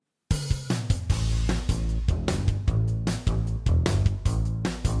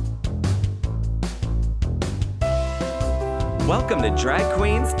Welcome to Drag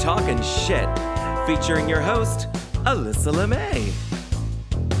Queens Talking Shit, featuring your host, Alyssa LeMay.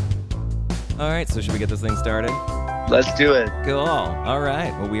 All right, so should we get this thing started? Let's do it. Cool. All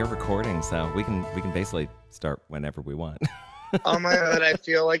right. Well, we are recording, so we can basically start whenever we want. Oh my God, I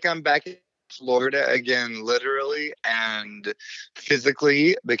feel like I'm back in Florida again, literally and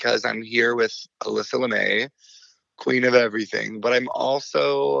physically, because I'm here with Alyssa LeMay, queen of everything. But I'm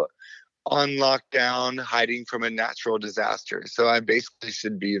also on lockdown, hiding from a natural disaster. So I basically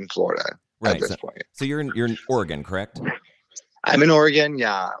should be in Florida at this point. So you're in Oregon, correct? I'm in Oregon.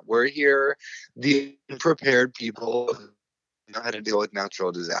 Yeah, we're here. The unprepared people who know how to deal with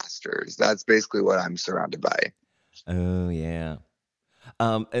natural disasters. That's basically what I'm surrounded by. Oh yeah.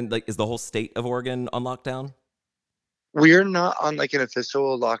 And like, is the whole state of Oregon on lockdown? We're not on like an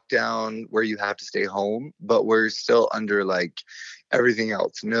official lockdown where you have to stay home, but we're still under like everything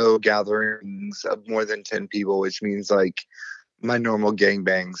else. No gatherings of more than 10 people, which means like my normal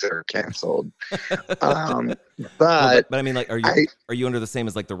gangbangs are canceled. But I mean, like, are you under the same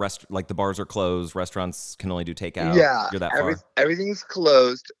as like the bars are closed, restaurants can only do takeout? Yeah, You're that far? everything's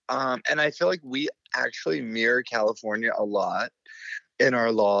closed. And I feel like we actually mirror California a lot in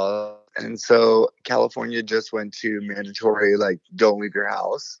our law. And so California just went to mandatory, like, don't leave your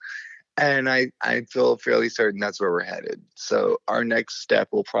house. And I feel fairly certain that's where we're headed. So our next step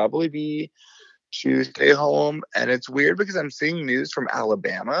will probably be to stay home. And it's weird because I'm seeing news from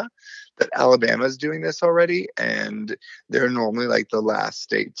Alabama that Alabama's doing this already. And they're normally like the last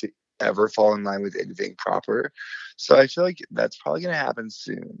state to ever fall in line with anything proper. So I feel like that's probably going to happen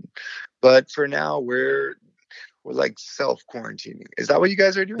soon. But for now, we're like self-quarantining. Is that what you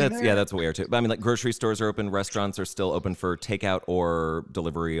guys are doing? That's weird too. But I mean, like, grocery stores are open, restaurants are still open for takeout or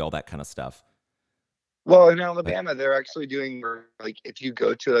delivery, all that kind of stuff. Well, in Alabama, they're actually doing, like, if you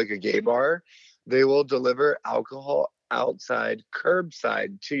go to like a gay bar, they will deliver alcohol outside,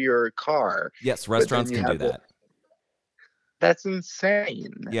 curbside to your car. Yes, restaurants can do that. That's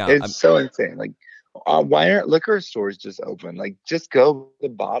insane. Yeah, it's so insane. Like, why aren't liquor stores just open? Like, just go to the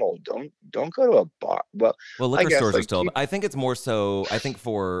bottle. Don't go to a bar. Well, liquor stores are still open. I think it's more so. I think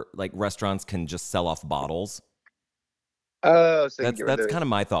for like restaurants can just sell off bottles. Oh, so that's kind of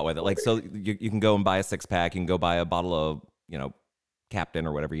my thought with it. Like, so you can go and buy a 6-pack. You can go buy a bottle of, Captain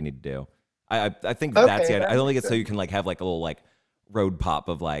or whatever you need to do. I think that's it. I don't think it's so you can like have like a little like road pop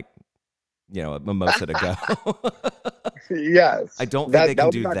of like, a mimosa to go. Yes. I don't think they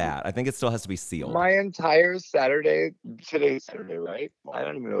can do that. I think it still has to be sealed. My entire Saturday, today's Saturday, right? I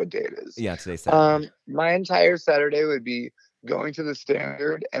don't even know what day it is. Yeah, today's Saturday. My entire Saturday would be going to the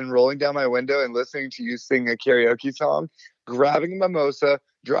Standard and rolling down my window and listening to you sing a karaoke song, grabbing a mimosa,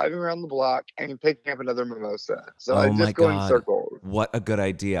 driving around the block, and picking up another mimosa. So I just go in circles. What a good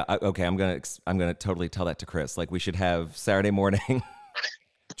idea. Okay, I'm gonna totally tell that to Chris. Like, we should have Saturday morning.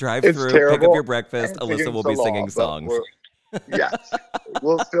 Drive through, pick up your breakfast. Alyssa will be singing songs. Yes,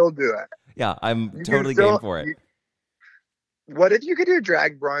 we'll still do it. Yeah, I'm totally game for it. What if you could do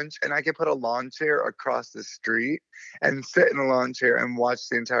drag brunch and I could put a lawn chair across the street and sit in a lawn chair and watch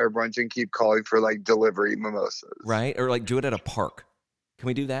the entire brunch and keep calling for like delivery mimosas? Right? Or like do it at a park. Can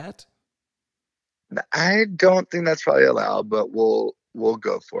we do that? I don't think that's probably allowed, but we'll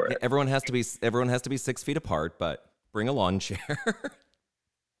go for it. Everyone has to be 6 feet apart, but bring a lawn chair.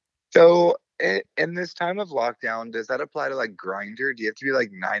 So in this time of lockdown, does that apply to like Grindr? Do you have to be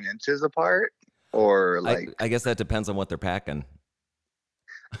like 9 inches apart, or like? I guess that depends on what they're packing.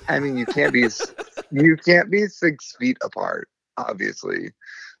 I mean, you can't be 6 feet apart, obviously.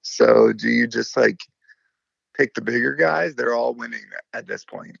 So do you just like pick the bigger guys? They're all winning at this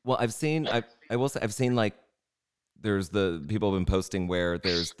point. Well, I've seen like there's the people have been posting where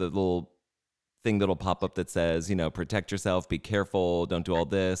there's the little thing that'll pop up that says, protect yourself, be careful, don't do all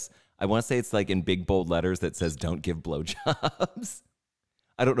this. I want to say it's like in big bold letters that says don't give blowjobs.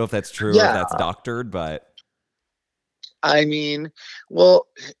 I don't know if that's true or if that's doctored, but I mean, well,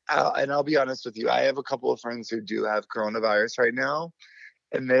 and I'll be honest with you, I have a couple of friends who do have coronavirus right now,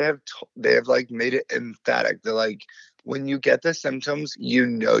 and they have like made it emphatic. They're like, when you get the symptoms, you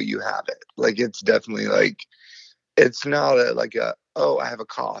have it. Like, it's definitely like, it's not oh, I have a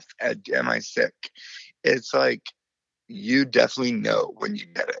cough. Am I sick? It's like, you definitely know when you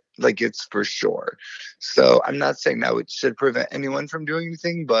get it. Like, it's for sure. So I'm not saying that should prevent anyone from doing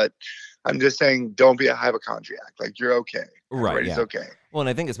anything, but I'm just saying don't be a hypochondriac. Like, you're okay. Right. It's okay. Well, and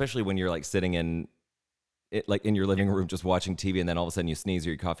I think especially when you're like sitting in your living room just watching TV, and then all of a sudden you sneeze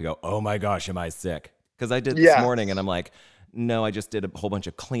or you cough, you go, oh my gosh, am I sick? Because I did this morning, and I'm like, no, I just did a whole bunch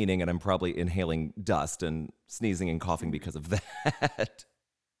of cleaning, and I'm probably inhaling dust and sneezing and coughing because of that.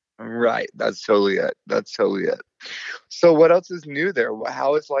 Right. That's totally it. That's totally it. So what else is new there?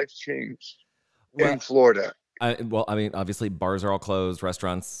 How has life changed in Well, Florida? I mean, obviously bars are all closed,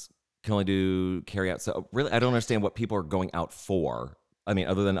 restaurants can only do carry out. So really, I don't understand what people are going out for. I mean,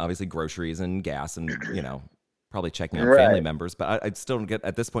 other than obviously groceries and gas and, probably checking on family Right. members, but I still don't get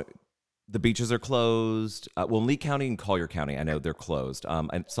at this point. The beaches are closed. Well, Lee County and Collier County, I know they're closed.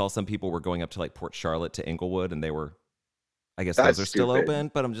 I saw some people were going up to like Port Charlotte to Inglewood, and I guess those That's are still stupid.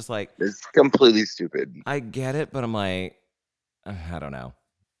 open. But I'm just like, It's completely stupid. I get it, but I'm like, I don't know.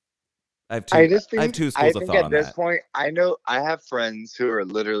 I just I have think two I schools of think thought at on this that. point, I have friends who are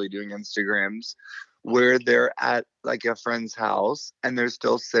literally doing Instagrams where they're at like a friend's house and they're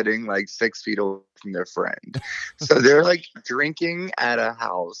still sitting like 6 feet away from their friend. So they're like drinking at a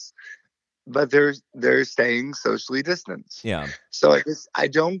house, but they're staying socially distanced. Yeah. So I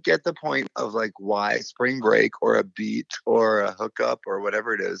don't get the point of like why spring break or a beach or a hookup or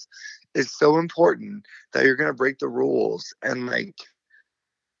whatever it is so important that you're gonna break the rules and like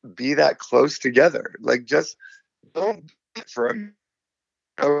be that close together. Like just don't do it for a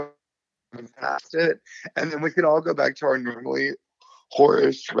minute, past it, and then we can all go back to our normally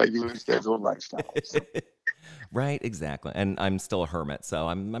whorish, regularly scheduled lifestyles. Right, exactly. And I'm still a hermit, so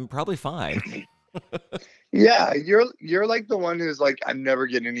I'm probably fine. Yeah, you're like the one who's like, I'm never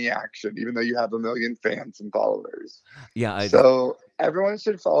getting any action, even though you have a million fans and followers. Yeah, I just So everyone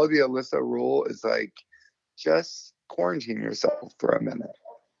should follow the Alyssa rule. Is like just quarantine yourself for a minute.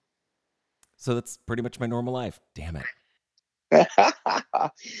 so that's pretty much my normal life. Damn it. No,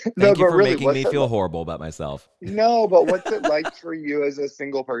 Thank you but for really, making what's me it feel like? horrible about myself. No, but what's it like for you as a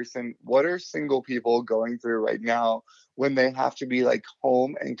single person? What are single people going through right now when they have to be like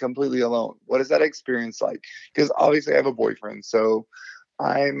home and completely alone? What is that experience like? Because obviously I have a boyfriend, so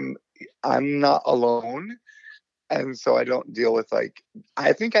I'm I'm not alone, and so I don't deal with like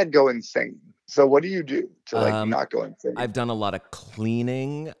I think I'd go insane. So what do you do to like Um, not go insane? I've done a lot of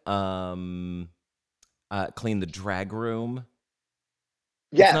cleaning. Clean the drag room.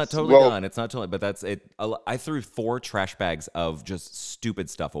 It's not Yes. totally Well, gone. It's not totally, but that's it. I threw 4 trash bags of just stupid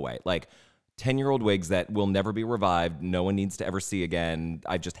stuff away, like 10-year-old wigs that will never be revived. No one needs to ever see again.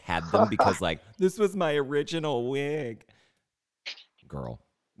 I just had them because, like, this was my original wig, girl.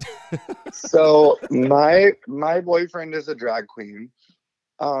 so my boyfriend is a drag queen.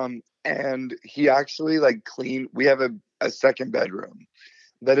 And he actually like cleaned. We have a second bedroom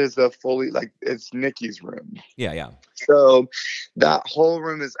that is a fully like it's Nikki's room. Yeah, yeah. So that whole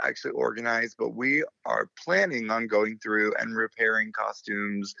room is actually organized, but we are planning on going through and repairing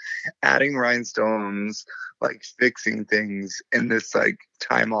costumes, adding rhinestones, like fixing things in this like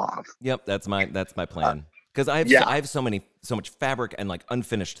time off. Yep, that's my Uh, plan. Because I yeah, have so much fabric and like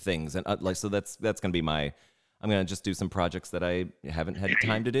unfinished things, and like so that's gonna be my. I'm gonna just do some projects that I haven't had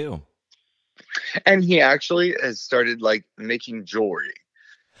time to do. and he actually has started like making jewelry.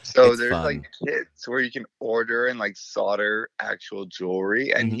 So It's there's like fun. kits where you can order and like solder actual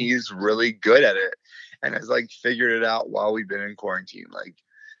jewelry, and Hmm. he's really good at it, and has like figured it out while we've been in quarantine. Like,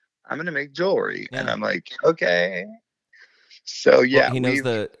 I'm gonna make jewelry, and Yeah. I'm like, okay. So Well, yeah, he knows we've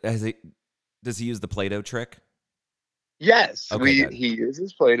the. Does he use the Play-Doh trick? yes, Okay, we good. he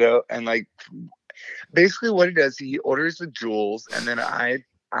uses Play-Doh, and like basically what he does, he orders the jewels, and then I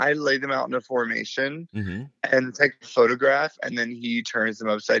lay them out in a formation Hmm. and take a photograph, and then he turns them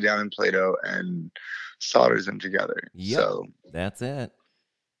upside down in Play-Doh and solders them together. Yep, So that's it.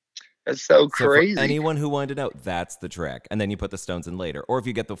 that's so So for crazy. anyone who wanted to know, that's the trick. And then you put the stones in later. Or if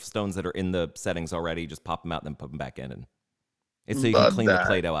you get the stones that are in the settings already, just pop them out and then put them back in. And it's so you can Love clean the that.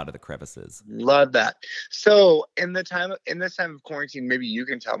 Play-Doh out of the crevices. Love that. So in this time of quarantine, maybe you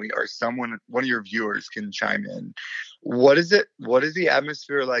can tell me, or one of your viewers can chime in. What is the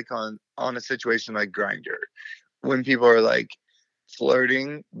atmosphere like on a situation like Grinder when people are like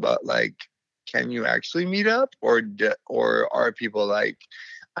flirting, but like, can you actually meet up, or are people like,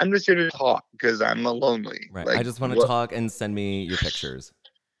 I'm just here to talk because I'm lonely? Right. I Like just want to what? talk and send me your pictures.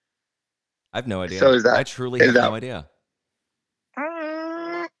 I have no So idea. I truly is have that no idea.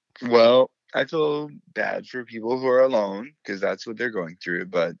 well? I feel bad for people who are alone because that's what they're going through,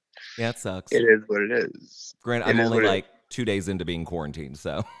 but Yeah, it sucks. it is what it is. Grant, It I'm is only what it is. like 2 days into being quarantined,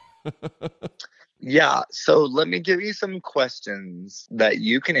 so Yeah. So let me give you some questions that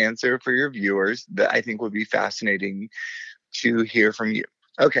you can answer for your viewers that I think would be fascinating to hear from you.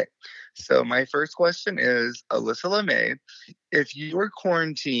 Okay. So my first question is, Alyssa LeMay, if you were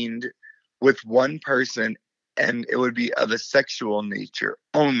quarantined with one person and it would be of a sexual nature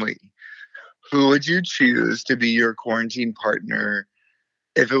only, who would you choose to be your quarantine partner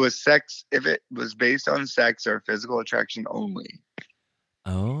if it was based on sex or physical attraction only?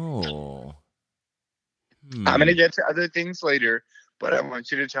 Oh. I'm going to get to other things later, but I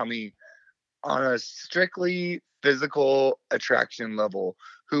want you to tell me on a strictly physical attraction level,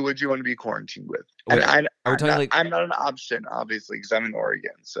 who would you want to be quarantined with? And Wait, are we talking like I'm not an option, obviously, because I'm in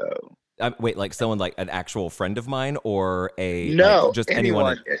Oregon. So wait, like someone like an actual friend of mine or a like no, just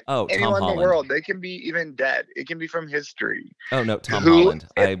anyone anyone, oh, Tom anyone in the Holland. world. They can be even dead. It can be from history. Oh no, Tom Who? Holland.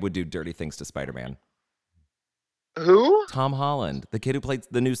 I would do dirty things to Spider-Man. Who? Tom Holland, the kid who played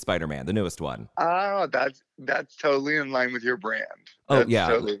the new Spider-Man, the newest one. Oh, that's totally in line with your brand. Oh That's yeah,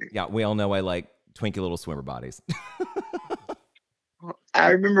 totally. yeah. We all know I like twinky little swimmer bodies. I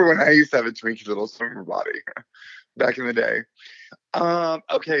remember when I used to have a twinky little swimmer body back in the day.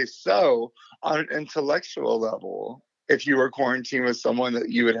 Okay, so on an intellectual level, if you were quarantined with someone that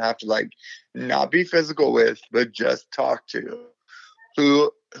you would have to like not be physical with, but just talk to,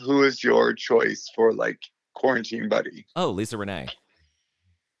 who is your choice for like quarantine buddy? Oh, Lisa Renee.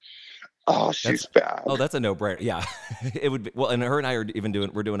 Oh, That's she's bad. oh, that's a no-brainer. Yeah, it would be. Well, and her and I are even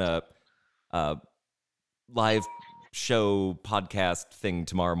doing. We're doing a live show podcast thing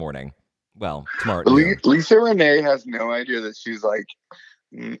tomorrow morning. Well, tomorrow at noon. Lisa Renee has no idea that she's like,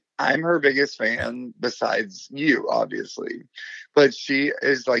 I'm her biggest fan besides you, obviously. But she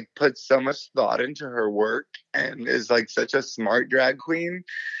is like put so much thought into her work and is like such a smart drag queen.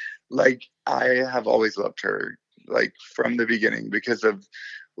 Like I have always loved her like from the beginning because of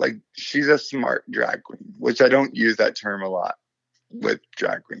like she's a smart drag queen, which I don't use that term a lot with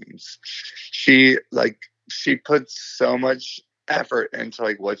drag queens. She puts so much effort into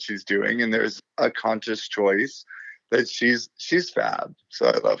like what she's doing and there's a conscious choice that she's fab. So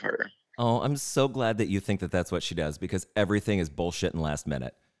I love her. Oh, I'm so glad that you think that that's what she does because everything is bullshit and last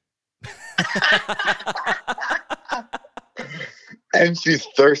minute. And she's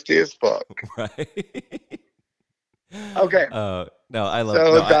thirsty as fuck. Right. Okay. No, I love.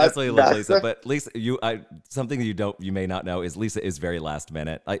 So No, I absolutely love Lisa. the But Lisa, something you may not know is Lisa is very last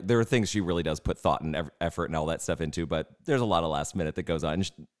minute. Like there are things she really does put thought and effort and all that stuff into, but there's a lot of last minute that goes on.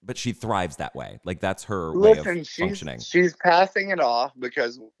 But she thrives that way. Like that's her way of functioning. she's passing it off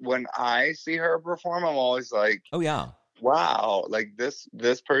because when I see her perform, I'm always like, Oh yeah. wow, like this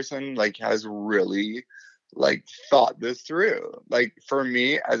person like has really like thought this through. Like for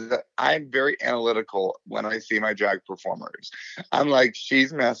me, I'm very analytical when I see my drag performers. I'm like,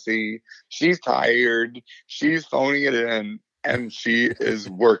 she's messy, she's tired, she's phoning it in, and she is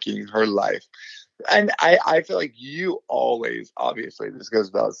working her life. And I feel like you always, obviously, this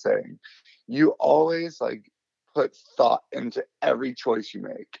goes without saying, you always like put thought into every choice you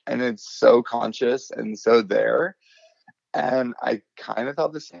make, and it's so conscious and so there. And I kind of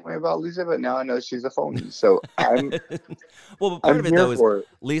thought the same way about Lisa, but now I know she's a phony. So Well, but part I'm of it here though is for it.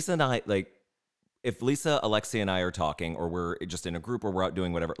 Lisa and I like if Lisa, Alexia, and I are talking, or we're just in a group, or we're out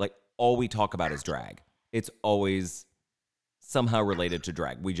doing whatever. Like all we talk about is drag. It's always somehow related to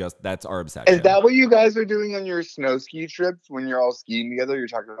drag. That's our obsession. Is that what you guys are doing on your snow ski trips when you're all skiing together? You're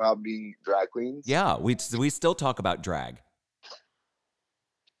talking about being drag queens? Yeah, we still talk about drag.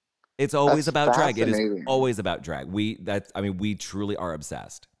 It's always That's about drag. It is fascinating. always about drag. We truly are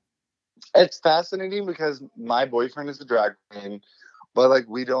obsessed. It's fascinating because my boyfriend is a drag queen, but like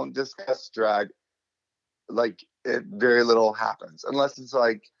we don't discuss drag. Like it very little happens unless it's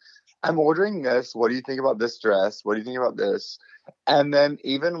like, I'm ordering this. What do you think about this dress? What do you think about this? And then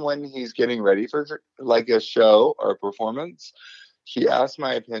even when he's getting ready for like a show or a performance, he asks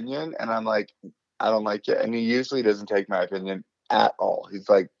my opinion, and I'm like, I don't like it. And he usually doesn't take my opinion at all. He's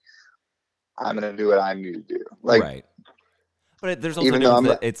like, I'm gonna do what I need to do. Like, right. But there's also a even though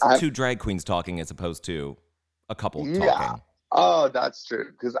difference that it's two drag queens talking as opposed to a couple talking. Oh, that's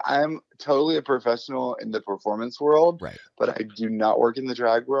true. Because I'm totally a professional in the performance world, right? But I do not work in the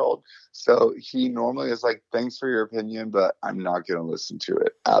drag world. So he normally is like, "Thanks for your opinion, but I'm not going to listen to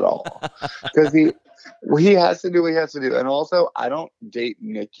it at all." Because he has to do what he has to do. And also, I don't date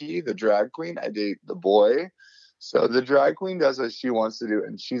Nikki, the drag queen. I date the boy. So the drag queen does what she wants to do,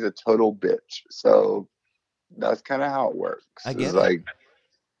 and she's a total bitch. So that's kind of how it works. I get it's it. Like,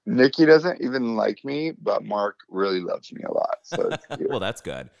 Nikki doesn't even like me, but Mark really loves me a lot. So well, that's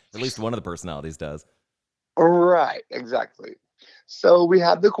good. At least one of the personalities does. Right, exactly. So we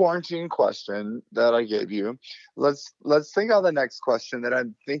have the quarantine question that I gave you. Let's think of the next question that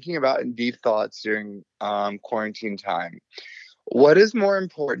I'm thinking about in deep thoughts during quarantine time. What is more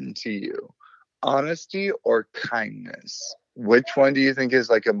important to you, honesty or kindness? Which one do you think is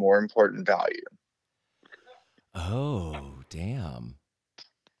like a more important value? Oh, damn.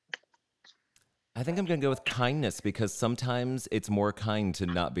 I think I'm going to go with kindness because sometimes it's more kind to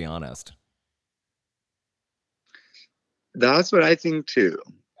not be honest. That's what I think too.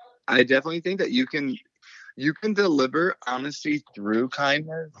 I definitely think that you can deliver honesty through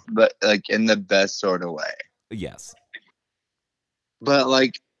kindness, but like in the best sort of way. Yes. But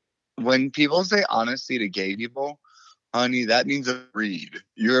like when people say honesty to gay people, honey, that means a read.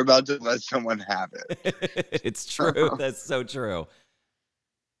 You're about to let someone have It's it. true. That's so true.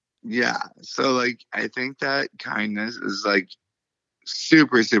 Yeah. So like I think that kindness is like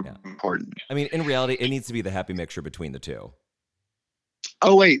super, super Yeah. important. I mean, in reality, it needs to be the happy mixture between the two.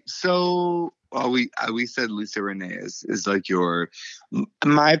 Oh wait, so we said Lisa Renee is like your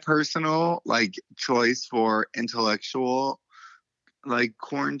my personal like choice for intellectual like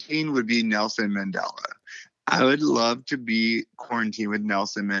quarantine would be Nelson Mandela. I would love to be quarantined with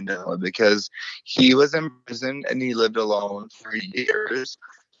Nelson Mandela because he was in prison and he lived alone for years.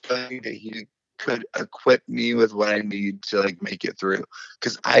 So I think that he could equip me with what I need to like make it through.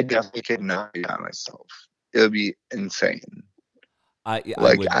 Because I definitely could not be by myself. It would be insane. I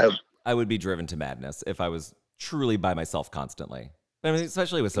Like would I I would be driven to madness if I was truly by myself constantly. I mean,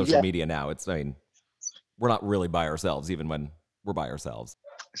 especially with social yeah. media now, I mean, we're not really by ourselves even when we're by ourselves.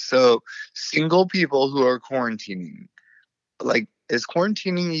 So single people who are quarantining, like is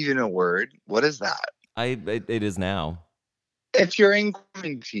quarantining even a word? What is that? It is now. If you're in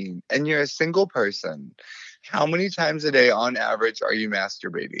quarantine and you're a single person, how many times a day on average are you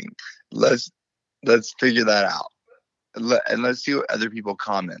masturbating? Let's let's figure that out. And let's see what other people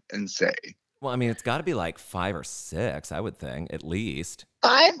comment and say. Well, I mean, it's got to be like 5 or 6, I would think, at least.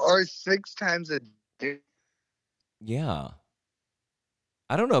 5 or 6 times a day. Yeah.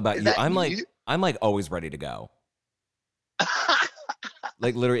 I don't know about Is you. that you? I'm like always ready to go.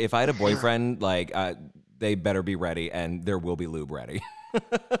 Like literally, if I had a boyfriend, like they better be ready, and there will be lube ready.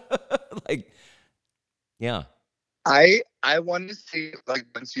 Like, yeah. I want to see like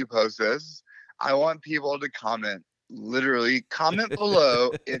once you post this, I want people to comment. Literally, comment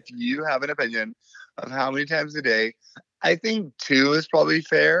below if you have an opinion of how many times a day. I think 2 is probably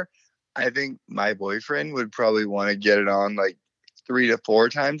fair. I think my boyfriend would probably want to get it on like 3 to 4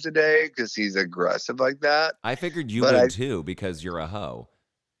 times a day because he's aggressive like that. I figured you But would too because you're a hoe.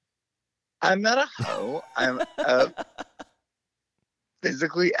 I'm not a hoe. I'm a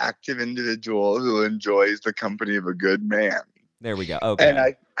physically active individual who enjoys the company of a good man. There we go. And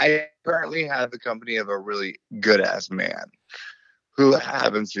Okay. I currently have the company of a really good ass man who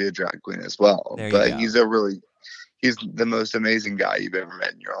happens to be a drag queen as well. There you But go. he's the most amazing guy you've ever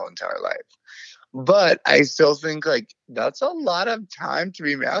met in your whole entire life. But I still think like that's a lot of time to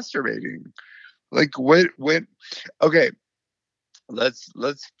be masturbating. Like when okay,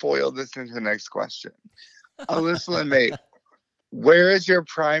 let's foil this into the next question. Alyssa and mate, where is your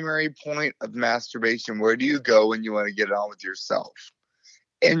primary point of masturbation? Where do you go when you want to get it on with yourself?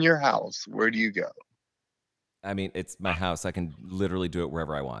 In your house, where do you go? I mean, it's my house. I can literally do it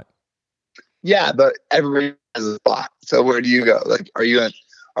wherever I want. Yeah, but everybody has a spot. So where do you go? Like, are you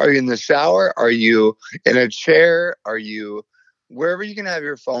in the shower? Are you in a chair? Are you wherever you can have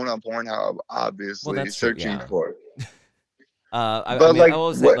your phone on Pornhub? Well, Obviously, that's true. searching Yeah. for it. I But mean, I like,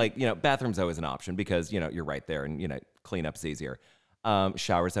 will say, what? like, bathroom's always an option because, you're right there and, cleanup's easier.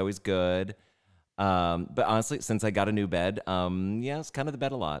 Shower's always good. But honestly, since I got a new bed, yeah, it's kind of the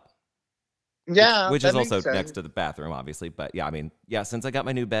bed a lot, Yeah, which is that makes also next sense. to the bathroom, obviously. But yeah, I mean, yeah, since I got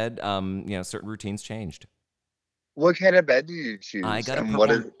my new bed, certain routines changed. What kind of bed do you choose, and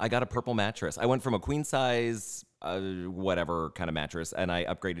what is? I got a purple mattress. I went from a queen size, whatever kind of mattress, and I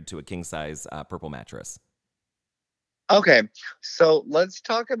upgraded to a king size purple mattress. Okay, so let's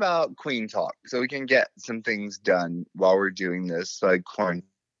talk about Queen Talk, so we can get some things done while we're doing this, like Queen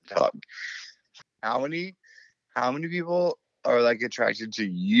Talk. How many how many people are like attracted to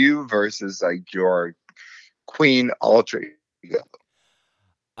you versus like your queen alter ego?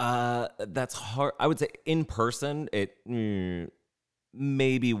 That's hard. I would say in person,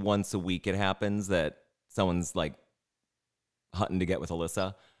 maybe once a week it happens that someone's like hunting to get with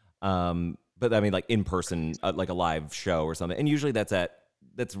Alyssa. But I mean, like in person, like a live show or something. And usually that's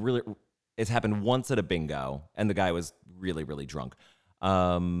really, it's happened once at a bingo, and the guy was really, really drunk.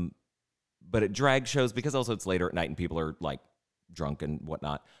 Um, but at drag shows, because also it's later at night and people are like drunk and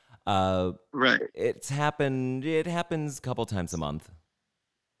whatnot. Uh, Right. it happens a couple times a month.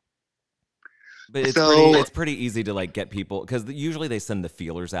 But So it's pretty easy to like get people because usually they send the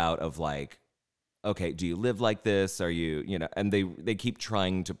feelers out of like, okay, do you live like this? Are you, and they keep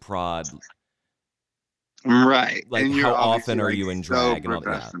trying to prod right, like and how you're often obviously are like you in so drag and all that.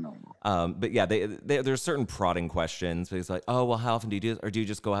 Yeah. professional. But yeah, there's certain prodding questions. But it's like, oh well, how often do you do this? Or do you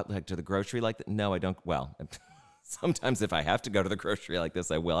just go out like to the grocery like that? No, I don't. Well, Sometimes if I have to go to the grocery like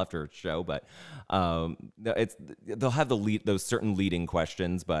this, I will after a show. But no, it's they'll have those certain leading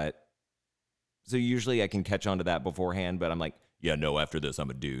questions, but so usually I can catch on to that beforehand. But I'm like, yeah, no, after this, I'm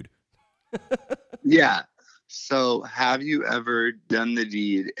a dude. Yeah. So, have you ever done the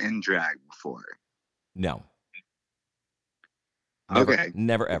deed in drag before? No, never, Okay.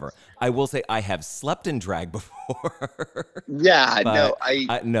 never, ever. I will say I have slept in drag before, Yeah, no,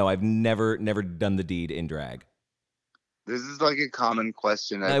 but no, I've never done the deed in drag. this is like a common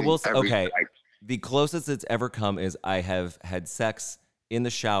question I I will think say, every okay, drag. the closest it's ever come is I have had sex in the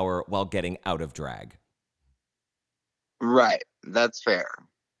shower while getting out of drag. Right. That's fair,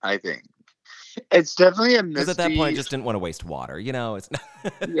 I think. It's definitely a Because at that point, I misty. just didn't want to waste water. It's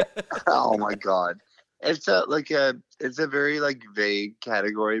Yeah. Oh my god. It's a very like vague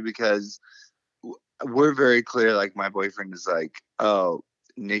category because we're very clear. Like my boyfriend is like, oh,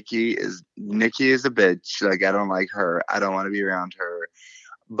 Nikki is a bitch. Like I don't like her. I don't want to be around her.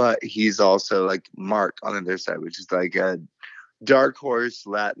 But he's also like Mark on the other side, which is like a dark horse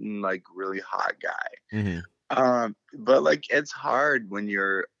Latin, like really hot guy. Mhm. But like it's hard when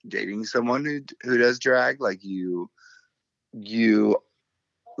you're dating someone who does drag. Like you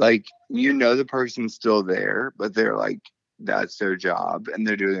like the person's still there, but they're like that's their job and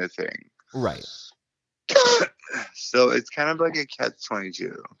they're doing their thing. Right. So it's kind of like a catch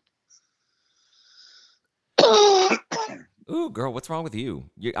 22. Ooh, girl, what's wrong with you?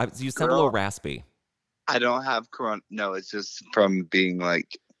 You sound a little Girl, raspy. I don't have corona. No, it's just from being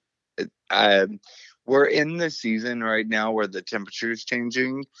like, I, we're in the season right now where the temperature is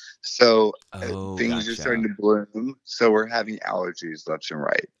changing. So Oh, things are starting gotcha. to bloom. So we're having allergies left and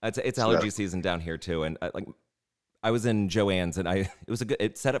right. It's So allergy season down here too, and like I was in Joann's, and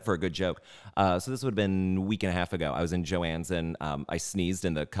it set up for a good joke. So this would have been a week and a half ago. I was in Joann's, and I sneezed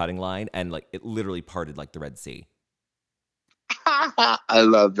in the cutting line, and like it literally parted like the Red Sea. I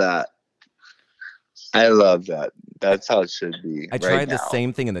love that. I love that. That's how it should be I right tried the now.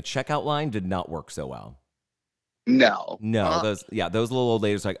 same thing in the checkout line, did not work so well. No. No, those little old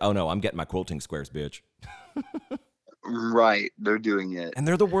ladies are like, oh no, I'm getting my quilting squares, bitch. Right. They're doing it. And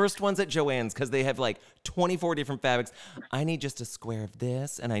they're the worst ones at Joann's because they have like 24 different fabrics. I need just a square of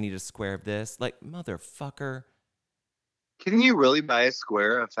this, and I need a square of this. Like, motherfucker. Can you really buy a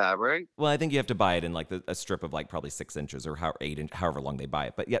square of fabric? Well, I think you have to buy it in like a strip of like probably 6 inches or 8 inch, however long they buy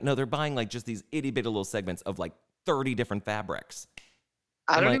it. But yeah, no, they're buying like just these itty bitty little segments of like 30 different fabrics.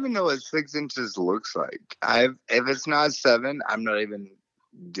 I I'm don't like, even know what 6 inches looks like. If it's not 7, I'm not even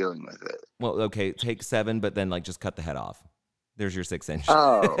dealing with it. well, okay, take 7, but then like just cut the head off. There's your 6 inch.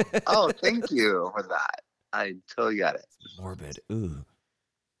 Oh, thank you for that. I totally got it. Morbid. Ooh.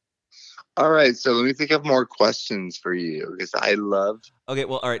 All right, so let me think of more questions for you because I love. Okay,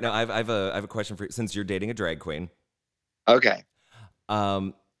 well, all right. Now I have a question for you. Since you're dating a drag queen, Okay,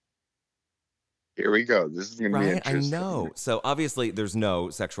 um, here we go. This is gonna be right? I interesting. know. So obviously, there's no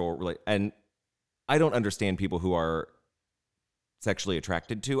and I don't understand people who are sexually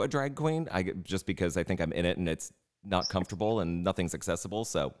attracted to a drag queen. Just because I think I'm in it and it's not comfortable and nothing's accessible.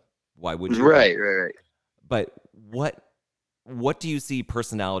 So why would you? Right, right, right. But what do you see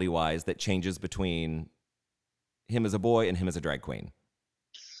personality wise that changes between him as a boy and him as a drag queen?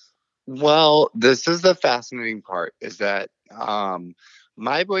 Well, this is the fascinating part is that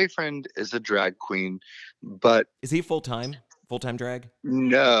my boyfriend is a drag queen, but Is he full time drag? Oh,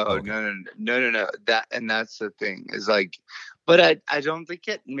 no, okay. no, no, no, no, no. That's the thing is like, but I don't think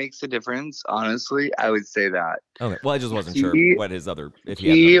it makes a difference. Honestly, I would say that Okay. Well, I just wasn't sure he what his other if he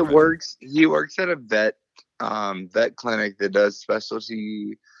had another profession. he works at a vet clinic that does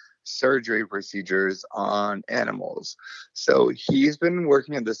specialty surgery procedures on animals. So he's been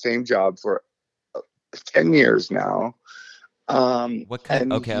working at the same job for 10 years now. What kind?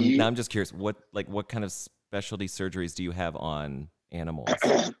 And Okay, he now I'm just curious. What kind of specialty surgeries do you have on animals?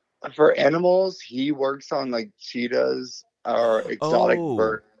 for animals, he works on like cheetahs or exotic Oh,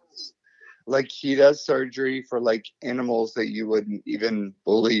 birds. Like he does surgery for like animals that you wouldn't even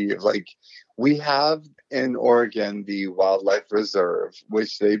believe. Like we have in Oregon the wildlife reserve,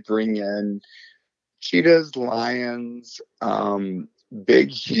 which they bring in cheetahs, lions,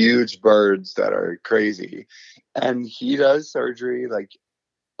 big, huge birds that are crazy. And he does surgery like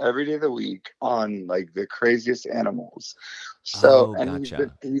every day of the week on like the craziest animals. So, oh, and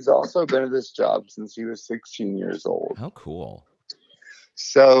gotcha. he's also been at this job since he was 16 years old. How cool.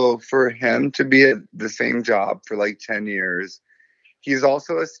 So for him to be at the same job for like 10 years, he's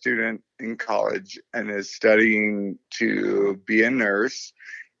also a student in college and is studying to be a nurse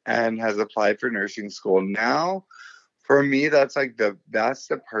and has applied for nursing school now. for me, that's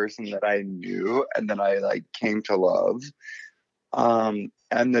the person that I knew and that I like came to love. And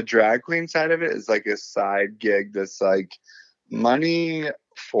the drag queen side of it is like a side gig that's like money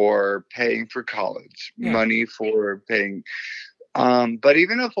for paying for college, Yeah. money for paying. But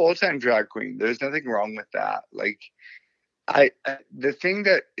even a full time drag queen, there's nothing wrong with that. Like the thing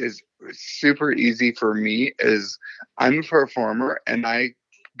that is super easy for me is I'm a performer and I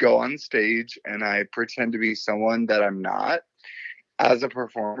go on stage and I pretend to be someone that I'm not as a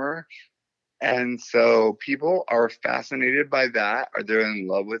performer. And so people are fascinated by that, or they're in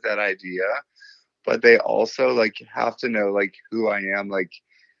love with that idea, but they also like have to know like who I am, like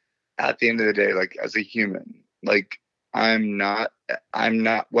at the end of the day, like as a human. Like I'm not I'm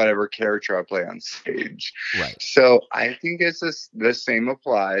not whatever character I play on stage. Right. So I think it's the same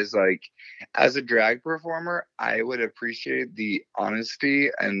applies. Like as a drag performer, I would appreciate the honesty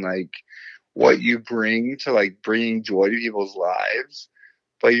and like what you bring to like bringing joy to people's lives,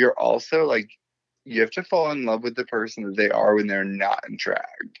 but you're also like you have to fall in love with the person that they are when they're not in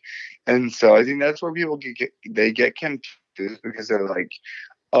drag. And so I think that's where people they get confused because they're like,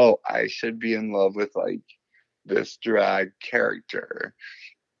 oh, I should be in love with like this drag character.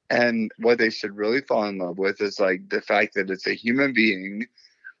 And what they should really fall in love with is like the fact that it's a human being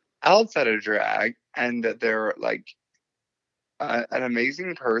outside of drag and that they're like an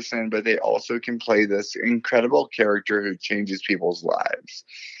amazing person, but they also can play this incredible character who changes people's lives.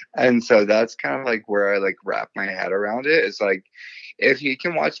 And so that's kind of like where I like wrap my head around it. It's like if he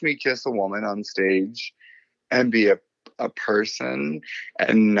can watch me kiss a woman on stage and be a person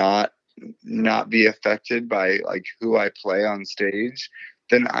and not be affected by like who I play on stage,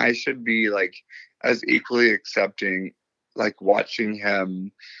 then I should be like as equally accepting like watching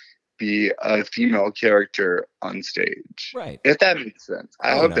him be a female character on stage. Right. If that makes sense.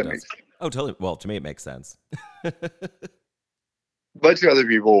 I Oh, hope no, it that does. makes sense. Oh, totally. Well, to me, it makes sense. But to other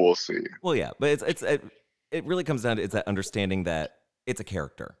people, we'll see. Well, yeah, but it really comes down to it's that understanding that it's a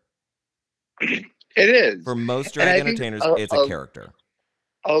character. It is. For most And drag I think entertainers, it's a character.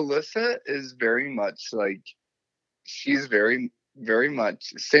 Alyssa is very much like, she's very, very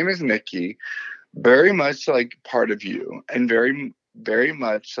much, same as Nikki, very much like part of you. And very, very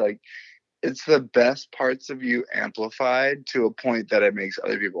much like, it's the best parts of you amplified to a point that it makes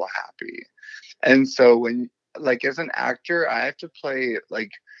other people happy. And so when like as an actor, I have to play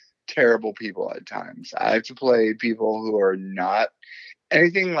like terrible people at times. I have to play people who are not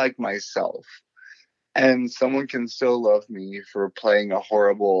anything like myself. And someone can still love me for playing a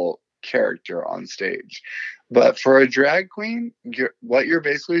horrible character on stage. But for a drag queen, what you're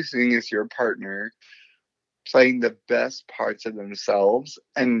basically seeing is your partner playing the best parts of themselves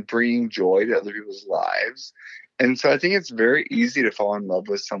and bringing joy to other people's lives. And so I think it's very easy to fall in love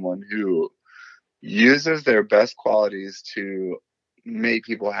with someone who uses their best qualities to make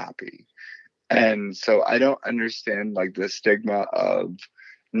people happy. And so I don't understand like the stigma of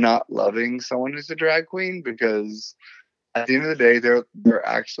not loving someone who's a drag queen, because at the end of the day they're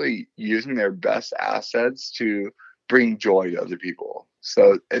actually using their best assets to bring joy to other people.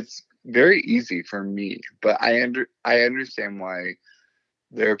 So it's very easy for me, but I understand why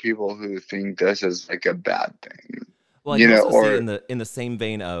there are people who think this is like a bad thing. Well, I can also see Or in the same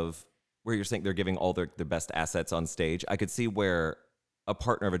vein of where you're saying they're giving all their best assets on stage. I could see where a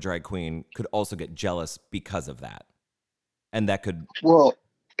partner of a drag queen could also get jealous because of that, and that could. well,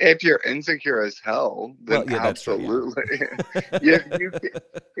 if you're insecure as hell, Well, then yeah, that's true. absolutely. Yeah. if you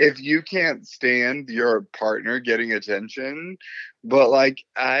if you can't stand your partner getting attention, but like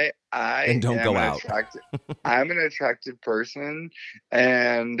Then I don't am go an out. attractive I'm an attractive person,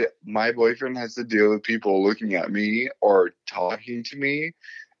 and my boyfriend has to deal with people looking at me or talking to me,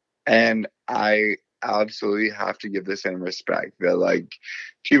 and I absolutely have to give the same respect that like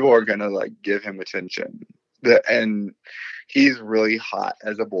people are gonna like give him attention. And he's really hot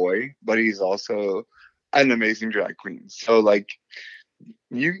as a boy, but he's also an amazing drag queen. So like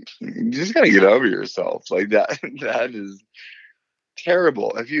you just gotta get over yourself. Like that that is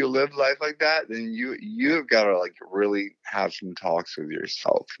terrible. If you live life like that, then you've gotta like really have some talks with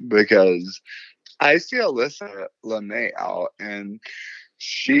yourself, because I see Alyssa LeMay out and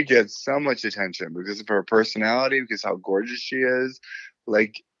she gets so much attention because of her personality, because how gorgeous she is.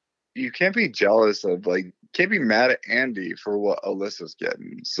 Like you can't be jealous of like can't be mad at Andy for what Alyssa's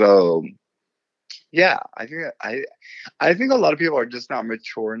getting. So yeah, I think a lot of people are just not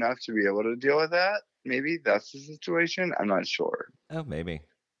mature enough to be able to deal with that. Maybe that's the situation. I'm not sure. Oh, maybe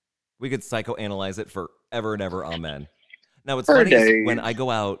we could psychoanalyze it forever and ever. Amen. Now, what's For funny is when I days.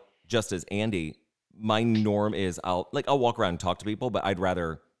 go out just as Andy, my norm is I'll walk around and talk to people, but I'd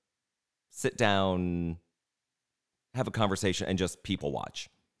rather sit down have a conversation and just people watch.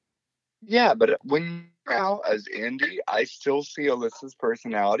 Yeah, but when you're out as Andy, I still see Alyssa's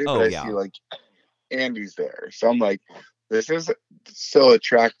personality, but Oh I see yeah. like Andy's there. So I'm like, this is so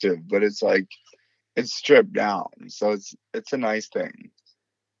attractive, but it's like it's stripped down. So it's a nice thing.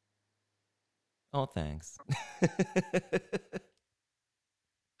 Oh, thanks.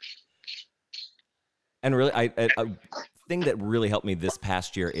 And really, a thing that really helped me this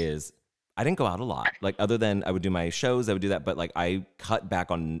past year is I didn't go out a lot. Like other than I would do my shows, I would do that, but like I cut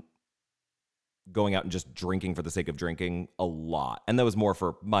back on going out and just drinking for the sake of drinking a lot. And that was more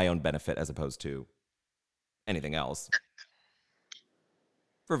for my own benefit as opposed to anything else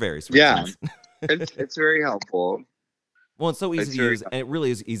for various Yeah, reasons. it's very helpful. Well, it's so easy It's to very use, and it really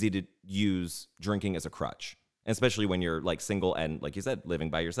is easy to use drinking as a crutch, especially when you're like single and, like you said,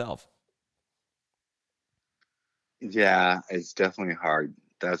 living by yourself. yeah, it's definitely hard.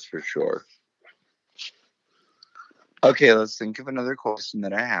 That's for sure. Okay, let's think of another question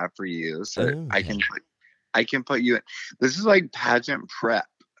that I have for you, so Okay. I can put you in. This is like pageant prep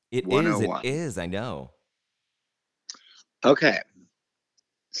It is. It 101. is. I know. Okay,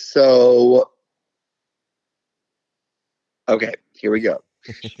 so okay, here we go.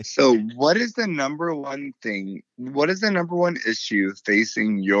 So, what is the number one thing? What is the number one issue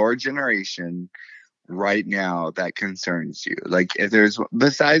facing your generation right now that concerns you? Like, if there's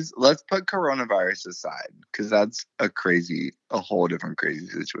besides, let's put coronavirus aside because that's a whole different crazy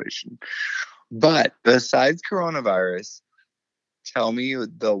situation. But besides coronavirus, tell me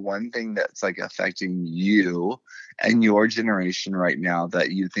the one thing that's like affecting you and your generation right now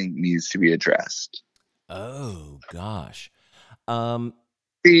that you think needs to be addressed. Oh gosh. Um.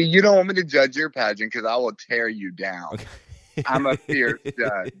 See, you don't want me to judge your pageant because I will tear you down. Okay. I'm a fierce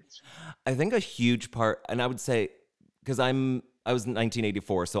judge. I think a huge part, and I would say, because I was in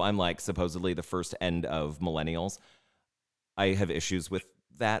 1984, so I'm like supposedly the first end of millennials. I have issues with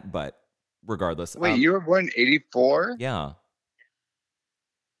that, but regardless, Wait, you were born in 84? yeah.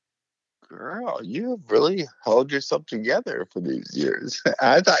 Girl, you have really held yourself together for these years.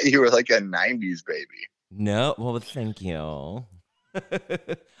 I thought you were like a 90s baby. No, well, thank you.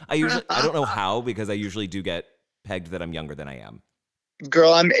 I don't know how because I usually do get pegged that I'm younger than I am.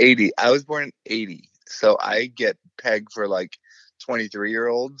 Girl, I'm 80. I was born in 80. So I get pegged for like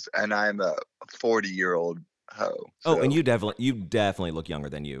 23-year-olds, and I'm a 40-year-old hoe. Oh, and So you definitely look younger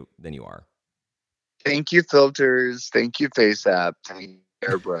than you are. thank you, filters. Thank you, Face App. Thank you,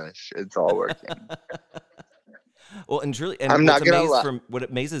 Airbrush. It's all working. Well, and truly, and I'm not gonna lie. what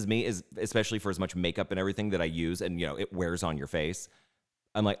amazes me is especially for as much makeup and everything that I use, and it wears on your face.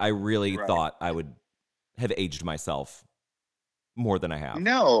 I'm like, I really Right. thought I would have aged myself more than I have.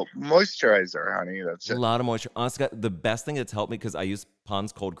 No, moisturizer, honey. That's A it. lot of moisture. Honestly, the best thing that's helped me because I use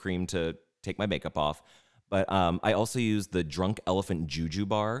Pond's cold cream to take my makeup off, but I also use the Drunk Elephant Juju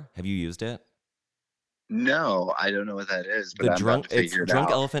Bar. Have you used it? No, I don't know what that is, but I'm about to It's figure it Drunk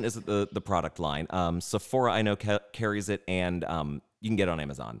out. Elephant is the product line. Sephora I know carries it, and you can get it on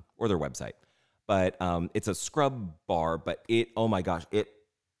Amazon or their website. But it's a scrub bar. But oh my gosh, it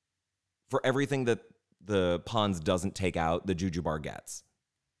for everything that the Pond's doesn't take out, the Juju bar gets.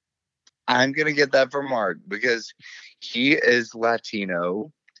 I'm gonna get that for Mark because he is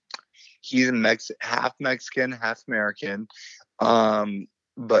Latino. He's half Mexican, half American.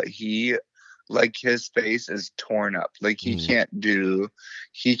 But like his face is torn up. Like Mm.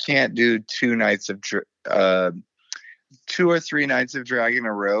 he can't do 2 or 3 nights of drag in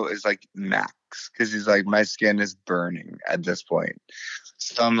a row is like max because he's like, my skin is burning at this point.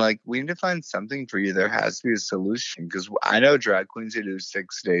 So I'm like, we need to find something for you. There has to be a solution because I know drag queens who do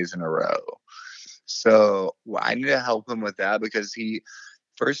 6 days in a row. So I need to help him with that because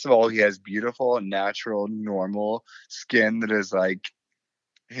first of all, he has beautiful, natural, normal skin that is like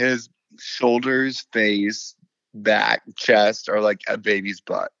his shoulders, face, back, chest are like a baby's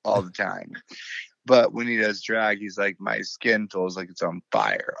butt all the time. But when he does drag, he's like, my skin feels like it's on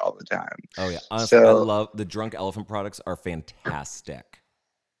fire all the time. Oh yeah, honestly, I So love the Drunk Elephant products are fantastic.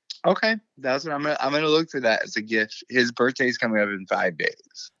 okay, that's what I'm gonna look for that as a gift. His birthday's coming up in 5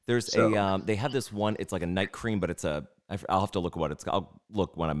 days. There's So they have this one. It's like a night cream, but I'll have to look what it's. I'll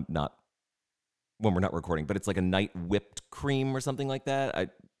look when we're not recording. But it's like a night whipped cream or something like that.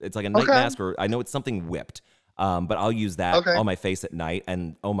 It's like a night okay, mask, or I know it's something whipped. But I'll use that okay, on my face at night,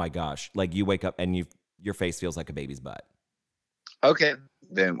 and oh my gosh, like you wake up and your face feels like a baby's butt. okay.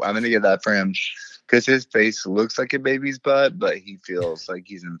 Then I'm gonna get that for him because his face looks like a baby's butt, but he feels like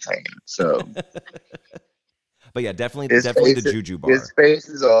he's in pain. So But yeah, his definitely the face, Juju his bar. face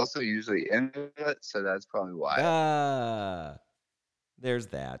is also usually in it, so that's probably why. Ah, there's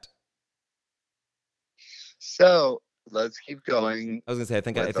that. So let's keep going I was gonna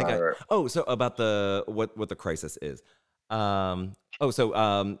say, with our. so about the what the crisis is. Like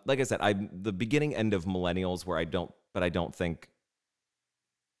I said, I'm the beginning end of millennials where I don't think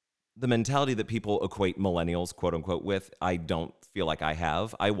the mentality that people equate millennials, quote unquote, with, I don't feel like I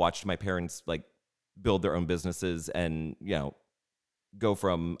have. I watched my parents like build their own businesses and, go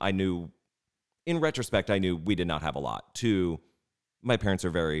from, in retrospect, I knew we did not have a lot, to my parents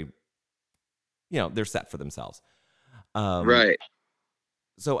are very, they're set for themselves. Um, Right.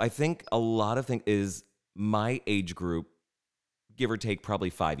 so I think a lot of things is my age group, give or take probably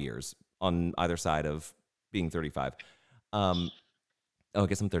 5 years on either side of being 35. I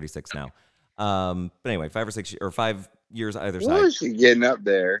guess I'm 36 now. But anyway, 5 years either side. Well, she's getting up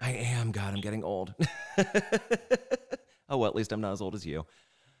there. I am. God, I'm getting old. Oh, well, at least I'm not as old as you.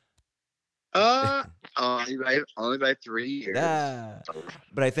 Uh, only by 3 years. Ah.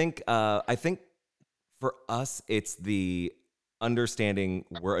 But I think for us, it's the understanding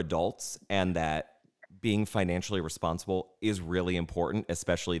we're adults and that being financially responsible is really important,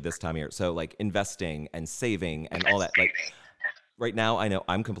 especially this time of year. So, like investing and saving and all that. Like right now, I know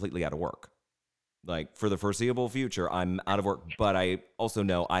I'm completely out of work. Like for the foreseeable future, I'm out of work, but I also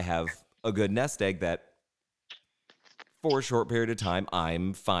know I have a good nest egg that for a short period of time,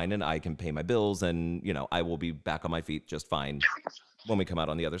 I'm fine and I can pay my bills and, I will be back on my feet just fine when we come out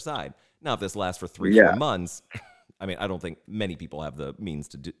on the other side. Now, if this lasts for 3, 4 Yeah, months, I mean, I don't think many people have the means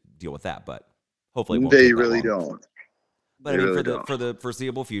to deal with that, but hopefully it won't they take that really long. don't. But I They mean, really don't. for the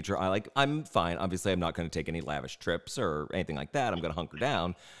foreseeable future, I'm fine. Obviously, I'm not going to take any lavish trips or anything like that. I'm going to hunker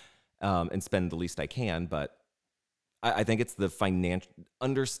down and spend the least I can. But I think it's the financial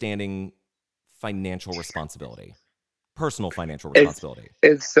understanding financial responsibility, personal financial It's responsibility.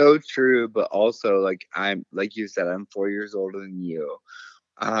 it's so true, but also like I'm like you said, I'm 4 years older than you.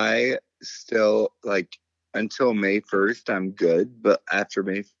 I still like until May 1st, I'm good, but after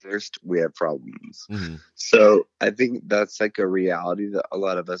May 1st, we have problems. Hmm. So I think that's like a reality that a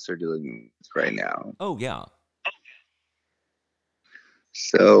lot of us are dealing with right now. Oh yeah,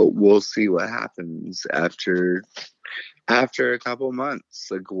 So we'll see what happens after a couple months.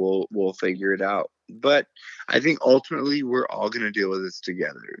 Like we'll figure it out. But I think ultimately we're all gonna deal with this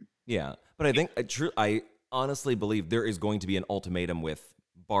together. yeah. But I think I honestly believe there is going to be an ultimatum with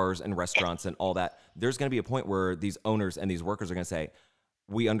bars and restaurants and all that. There's going to be a point where these owners and these workers are going to say,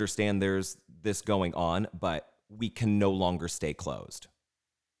 "We understand there's this going on, but we can no longer stay closed."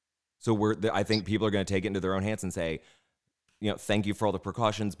 So I think people are going to take it into their own hands and say, thank you for all the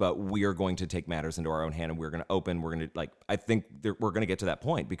precautions, but we are going to take matters into our own hand and we're going to open. We're going to I think we're going to get to that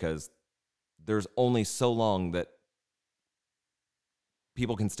point because there's only so long that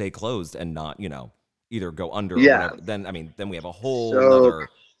people can stay closed and not, either go under or Yeah. whatever. Then, I mean, then we have a whole So nother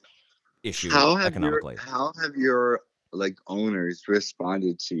issue economically. how have your like owners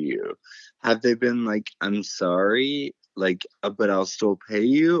responded to you? Have they been like, I'm sorry, like, but I'll still pay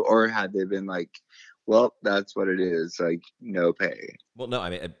you, or have they been like, well, that's what it is, like no pay? Well, no, I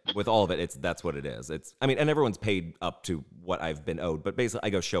mean, with all of it, that's what it is. I mean, and everyone's paid up to what I've been owed, but basically, I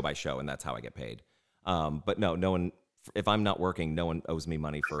go show by show, and that's how I get paid. But no one, if I'm not working, no one owes me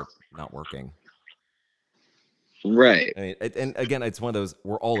money for not working. Right. I mean, and again, it's one of those.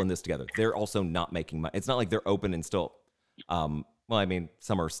 We're all in this together. They're also not making money. It's not like they're open and still. Well, I mean,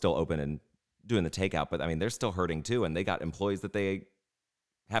 some are still open and doing the takeout, but I mean, they're still hurting too, and they got employees that they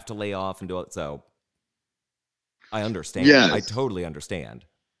have to lay off and do it. So I understand. I Yes, totally understand.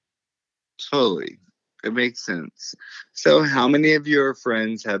 totally. It makes sense. So, how many of your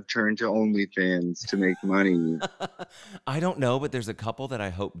friends have turned to OnlyFans to make money? I don't know, but there's a couple that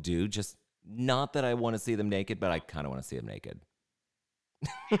I hope do. Just not that I want to see them naked, but I kind of want to see them naked.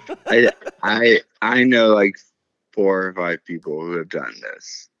 I I know like 4 or 5 people who have done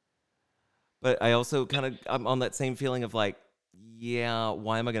this. But I also I'm on that same feeling of like, yeah,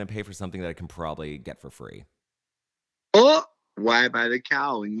 why am I going to pay for something that I can probably get for free? Oh, why buy the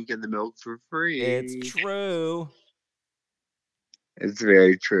cow when you get the milk for It's free? true. It's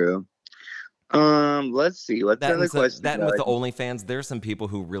very true. Let's see. What's That another and so question that and that with I the can OnlyFans, there's some people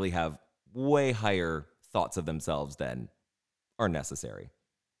who really have way higher thoughts of themselves than are necessary.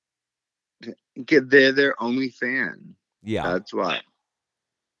 get? They're their only fan. Yeah. That's why.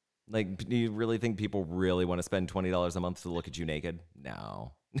 Like, do you really think people really want to spend $20 a month to look at you naked?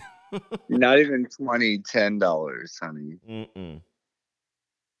 No. Not even 20, $10, honey. Mm-mm.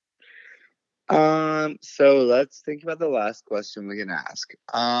 So let's think about the last question we can ask.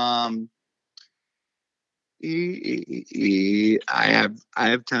 I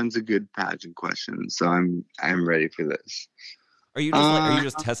have tons of good pageant questions, so I'm ready for this. Are you Uh,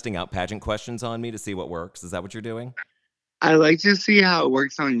 just testing out pageant questions on me to see what works? Is that what you're doing? I like to see how it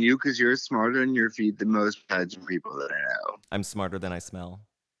works on you because you're smarter in your feet than most pageant people that I'm smarter than I smell.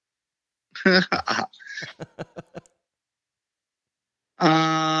 I know.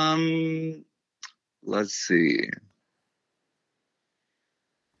 um, let's see.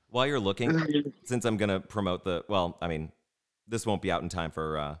 While you're looking, since I'm gonna promote this won't be out in time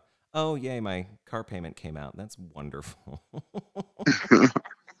for oh yay, my car payment came out. That's wonderful.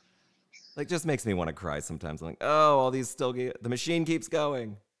 Like just makes me want to cry sometimes. I'm like, oh, all these the machine keeps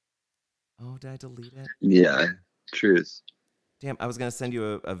going. Oh, did I delete it? Yeah, truth. Damn, I was gonna send you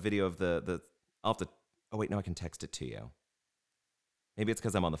a video of the I'll have to oh wait, no, I can text it to you. Maybe it's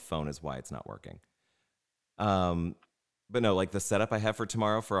because I'm on the phone is why it's not working. Um but no, like the setup I have for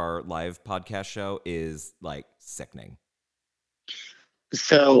tomorrow for our live podcast show is like sickening.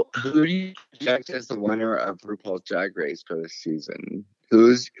 So, who do you project as the winner of RuPaul's Drag Race for this season?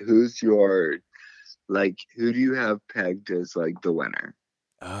 Who's your like? Who do you have pegged as like the winner?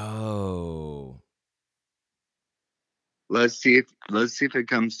 Oh. Let's see if it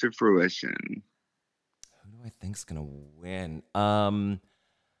comes to fruition. Who do I think's gonna win?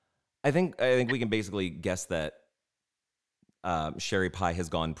 I think we can basically guess that Sherry Pie has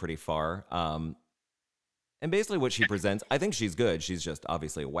gone pretty far. And basically what she presents, I think she's good. She's just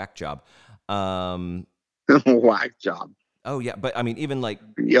obviously a whack job. Um, Whack job. oh yeah, but I mean, even like,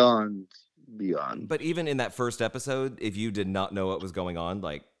 Beyond, beyond. but even in that first episode, if you did not know what was going on,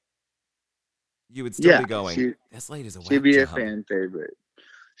 like, you would still Yeah, be going, this lady's a she'd whack be a job. fan favorite.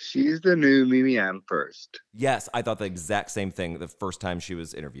 She's the new Mimi M first. Yes, I thought the exact same thing the first time she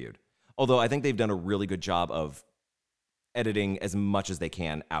was interviewed. Although I think they've done a really good job of editing as much as they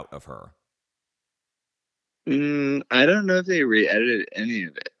can out of her. I don't know if they re-edited any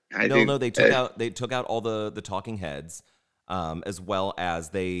of it. I think No, they took out all the talking heads, as well as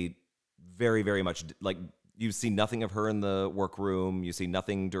they very very much like you see nothing of her in the workroom. You see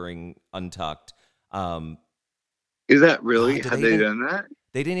nothing during Untucked. is that really? God, Have they done that?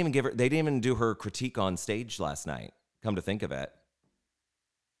 They didn't even give her. They didn't even do her critique on stage last night. Come to think of it,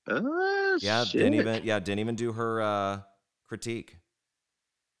 Oh yeah, shit. didn't even do her critique.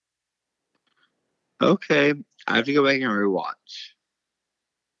 Okay, I have to go back and rewatch.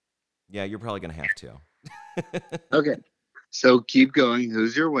 Yeah, you're probably gonna have to. Okay, so keep going.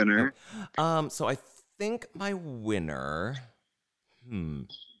 Who's your Oh, winner? so I think my winner. Hmm.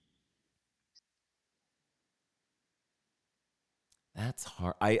 That's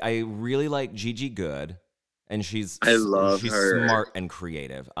hard. I really like Gigi Good, and I love she's her. smart and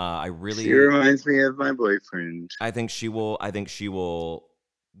creative. She reminds me of my boyfriend. I think she will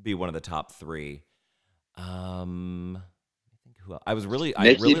be one of the top three. I think who else?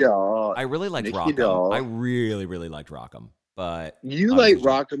 Nikki Doll. I really liked Nikki Rockham. I Doll. really liked Rockham, but You like obviously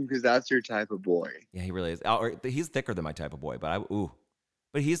Rockham because that's your type of boy. yeah, he really is. Or he's thicker than my type of boy,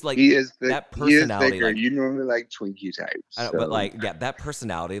 but he's like He is that He is personality, thicker. like You normally like Twinkie types. I don't, but like yeah, that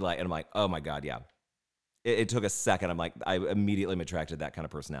personality, like, and I'm like, oh my god, yeah. It took a second. I'm like, I immediately am attracted to that kind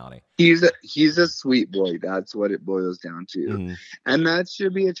of personality. He's a sweet boy. That's what it boils down to. Mm-hmm. And that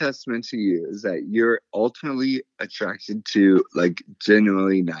should be a testament to you is that you're ultimately attracted to like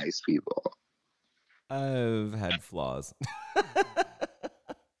genuinely nice people. I've had flaws.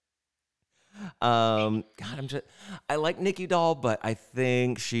 God, I like Nikki Doll, but I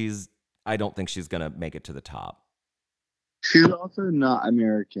don't think she's gonna make it to the top. She's also not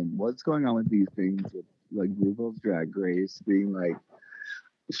American. What's going on with these things with like RuPaul's Drag Race being like,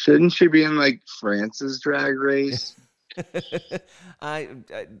 shouldn't she be in like France's Drag Race? I,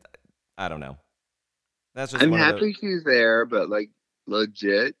 I I don't know. That's just I'm one of the happy she's there, but like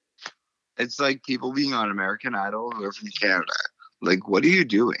legit, it's like people being on American Idol who are from Canada. Like, what are you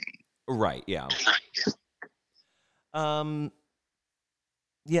doing? right, yeah. Um,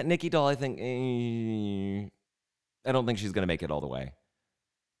 yeah, Nikki Doll. I think I don't think she's gonna make it all the way.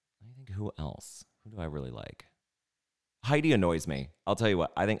 I think who else? Who do I really like? Heidi annoys me. I'll tell you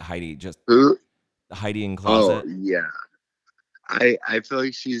what. I think Who? Heidi in Oh Closet. yeah. I feel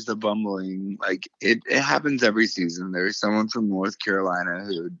like she's the bumbling. Like it happens every season. There's someone from North Carolina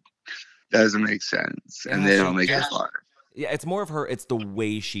who doesn't make sense, and Yeah, they don't make it far. yeah, it's more of her. It's the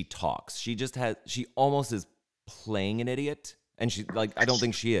way she talks. She almost is playing an idiot, and she like I don't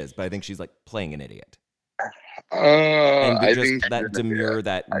think she is, but I think she's like playing an idiot, and I just think that demure,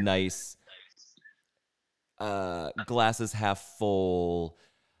 that nice, glasses half full,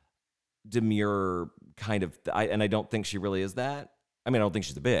 demure kind of. And I don't think she really is that. I mean, I don't think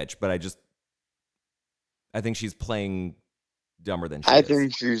she's a bitch, but I think she's playing dumber than she I is.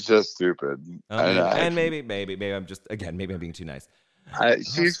 think she's just stupid. Oh, And maybe, and maybe I'm just again, maybe I'm being too nice.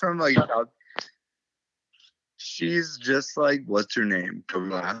 she's from like she's just like what's her name from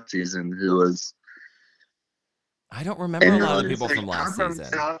last season who was I don't remember and a who lot of the was people like from I'm last from season.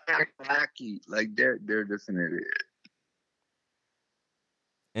 South Kakalaki. Like they're just an idiot.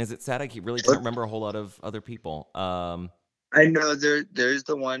 And is it sad? Really can't What remember a whole lot of other people. I know there's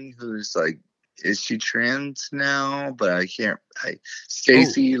the one who's like is she trans now? But I can't I Oh,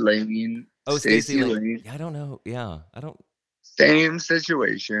 Stacy Lane. Stacey Stacy Lane. Lane. Yeah, I don't know. Yeah, I don't. Same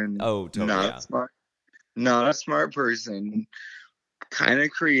situation. Oh, totally. Not Yeah, smart. Not a smart person. Kind of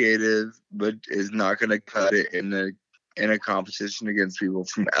creative, but is not going to cut it in a competition against people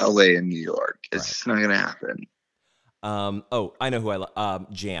from LA and New York. It's right. just not going to happen. Oh, I know who I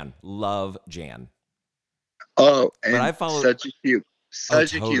love. Jan, love Jan. Oh, But and I followed. Oh,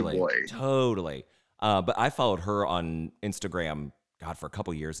 such a cute totally, boy. totally. But I followed her on Instagram, God, for a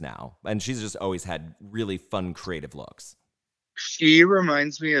couple years now, and she's just always had really fun, creative looks. She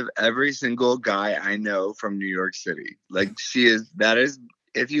reminds me of every single guy I know from New York City. Like she is. That is,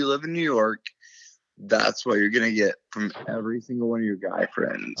 if you live in New York, that's what you're gonna get from every single one of your guy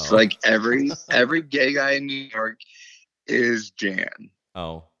friends. Oh, Like every gay guy in New York is Jan.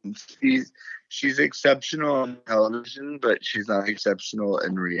 oh, She's she's exceptional on television, but she's not exceptional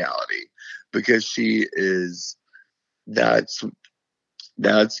in reality because she is. That's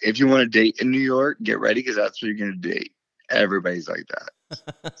that's if you want to date in New York, get ready because that's what you're gonna date. Everybody's like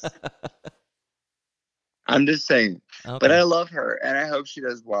that. I'm just saying, but okay. I love her and I hope she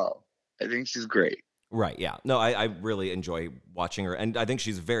does well. I think she's great. Right. Yeah. No, I really enjoy watching her, and I think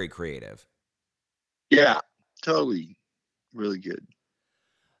she's very creative. Yeah, totally, really good.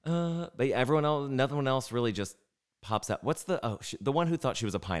 But yeah, everyone else, nothing else really just pops out. What's the one who thought she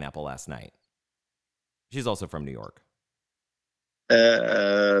was a pineapple last night? She's also from New York.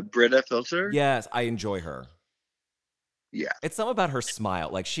 Britta Filter. Yes, I enjoy her. Yeah, It's something about her smile.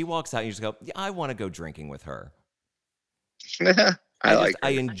 Like she walks out, and you just go, "Yeah, I want to go drinking with her." I like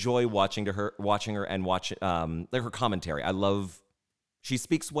I her. enjoy watching her, and watch like her commentary. I love. She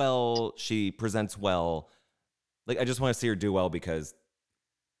speaks well. She presents well. Like I just want to see her do well because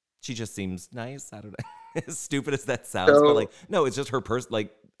she just seems nice. I don't know. As stupid as that sounds, but So like, no, it's just her person.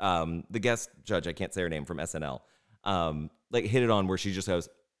 Like, the guest judge, I can't say her name from SNL, like hit it on where she just goes,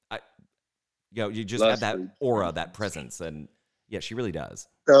 I, you just have that Leslie. aura, that presence, and yeah, she really does.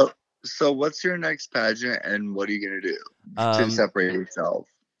 So so what's your next pageant and what are you gonna do to Um, separate yourself?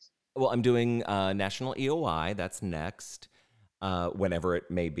 well, I'm doing National EOI. That's next, whenever it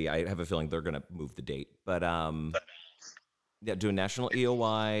may be. I have a feeling they're gonna move the date, but yeah, doing National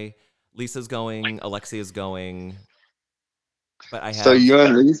EOY. Lisa's going, Alexia's going, but I So have you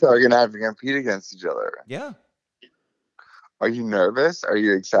and Lisa are gonna have to compete against each other. yeah. Are you nervous? Are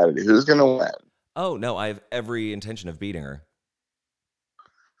you excited? Who's gonna win? Oh no, I have every intention of beating her.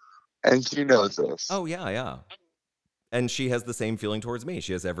 And she knows this. Oh yeah, yeah. And she has the same feeling towards me.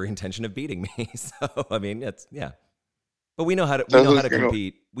 She has every intention of beating me. So I mean, it's yeah. But we So know how who's to gonna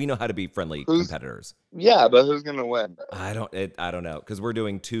compete. We know how to be friendly who's competitors. yeah, but who's gonna win? I don't know because we're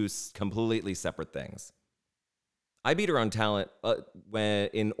doing two completely separate things. I beat her on talent when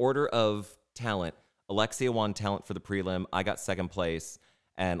in order of talent. Alexia won talent for the prelim. I got second place,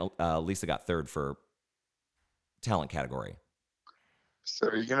 and Lisa got third for talent category. So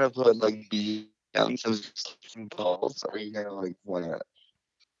are you gonna put like B down some balls? Or are you gonna like win it?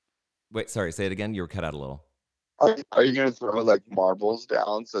 Wait, sorry, say it again. You were cut out a little. Are you gonna throw like marbles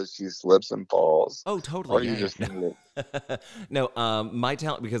down so she slips and falls? Oh, totally. Or are Yeah, you yeah. just gonna No, no. My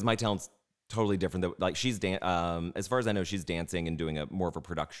talent because my talent's totally different. Like as far as I know, she's dancing and doing a more of a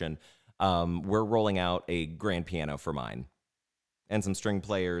production. We're rolling out a grand piano for mine and some string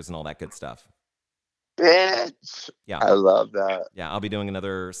players and all that good stuff. bitch? Yeah, I love that. yeah. I'll be doing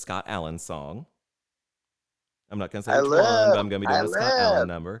another Scott Allen song. I'm not gonna say I which one, but live. I'm gonna be I doing a Scott Allen live.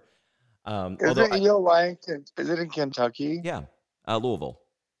 number. Although, Isn't EOY is it in Kentucky? yeah, Louisville.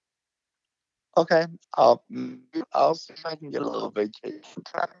 Okay. I'll see if I can get a little vacation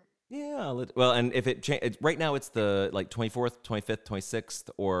time. Yeah. Well, and if right now it's the like 24th, 25th, 26th,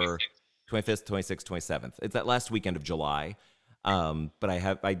 or 25th, 26th, 27th. It's that last weekend of July. But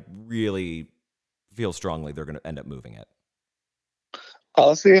I really feel strongly they're going to end up moving it.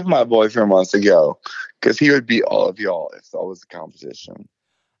 I'll see if my boyfriend wants to go, because he would beat all of y'all if that was the competition.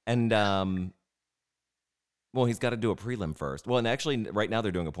 And well, he's got to do a prelim first. Well, and actually, right now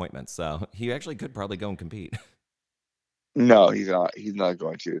they're doing appointments, so he actually could probably go and compete. No, he's not. He's not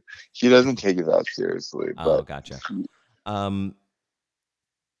going to. He doesn't take it that seriously. Oh, But gotcha. Um,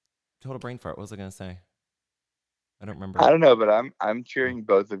 total brain fart. What was I going to say? I don't I remember. don't know, but I'm cheering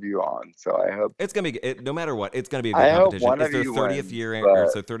both of you on. So It's gonna be no matter what. It's gonna be a good I hope competition. one It's of their you 30th wins, year or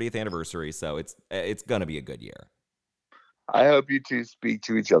but so 30th anniversary, so it's gonna be a good year. I hope you two speak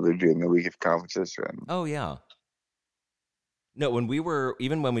to each other during the week of competition. Oh yeah. No, when we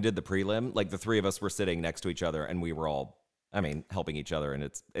did the prelim, like the three of us were sitting next to each other, and we were all, I mean, helping each other, and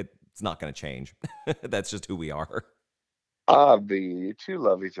it's not gonna change. That's just who we are. The you two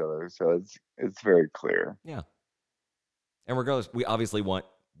love each other, so it's very clear. Yeah. And regardless, we obviously want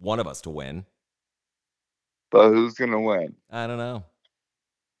one of us to win. But who's gonna win? I don't know.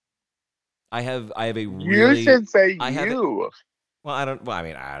 I have a You really should say I have it. you. Well, I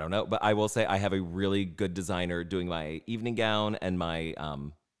mean, I don't know, but I will say I have a really good designer doing my evening gown and my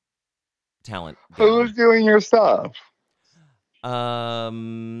talent Who's gown. doing your stuff?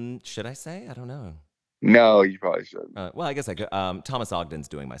 Should I say? I don't know. No, you probably should. Well, I guess I could. Thomas Ogden's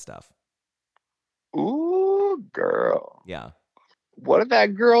doing my stuff. Ooh, girl. Yeah. What did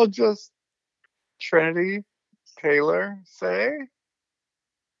that girl just Trinity Taylor say?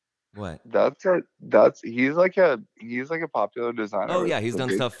 What? That's he's like a popular Oh designer yeah, he's with a done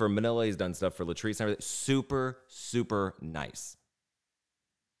big. stuff for Manila. He's done stuff for Latrice and everything. Super, super nice.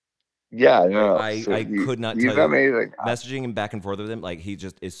 Yeah, Like no. I, So I could not tell he's you. amazing. Messaging him back and forth with him, like he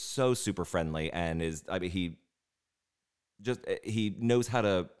just is so super friendly and is. I mean, he knows how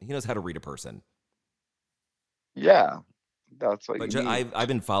to read a person. Yeah, that's what But you need. I've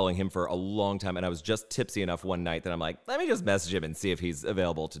been following him for a long time, and I was just tipsy enough one night that I'm like, let me just message him and see if he's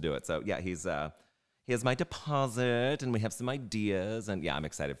available to do it. So yeah, he has my deposit, and we have some ideas, and yeah, I'm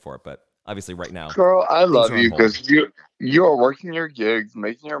excited for it. But obviously, right now Girl, I things love are on you hold. because you are working your gigs,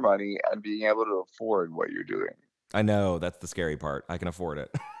 making your money, and being able to afford what you're doing. I know that's the scary part. I can afford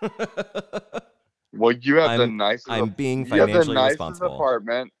it. Well, I'm I'm being you have the financially nicest responsible.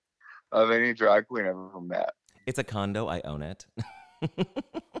 apartment of any drag queen I've ever met. It's a condo. I own it.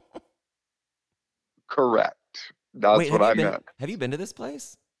 Correct. Wait, That's what I meant. have you been to this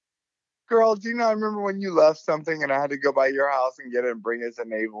place? Girl, do you not remember when you left something and I had to go by your house and get it and bring it to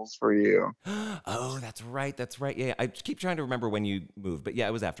Naples for you? Oh, that's right. That's right. Yeah, I keep trying to remember when you moved, but yeah,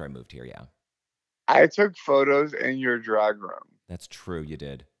 it was after I moved here. Yeah, I took photos in your drag room. that's true. You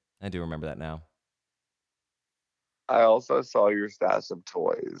did. I do remember that now. I also saw your stash of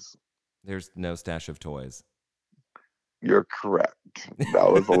toys. There's no stash of toys. You're correct.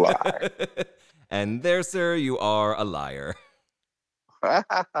 That was a lie. And there, sir, you are a liar.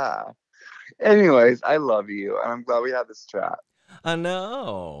 Anyways, I love you, and I'm glad we had this chat. I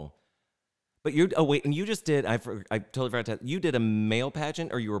know. But oh wait, and you just did. I totally forgot to. You did a male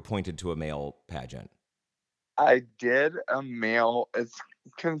pageant, or you were appointed to a male pageant. I did a male. It's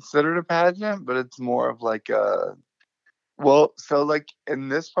considered a pageant, but it's more of like a. Well, so like in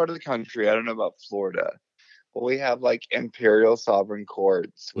this part of the country, I don't know about Florida, but we have like imperial sovereign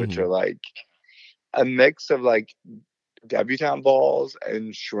courts, which Mm-hmm. are like a mix of like debutante balls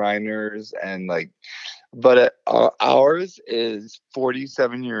and Shriners and like. But ours is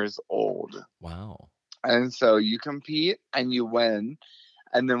 47 years old, Wow. and so you compete and you win.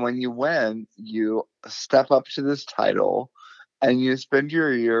 And then when you win, you step up to this title and you spend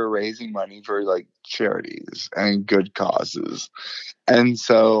your year raising money for like charities and good causes. And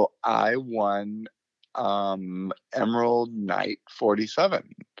so I won Emerald Knight 47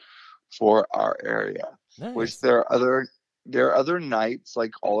 for our area, which Nice. there are other knights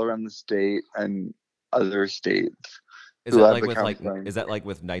like all around the state and other states Is who that have like become famous. is that like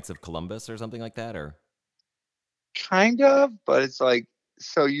with Knights of Columbus or something like that, or? Kind of, but it's like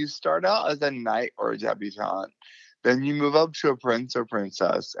so you start out as a knight or a debutante, then you move up to a prince or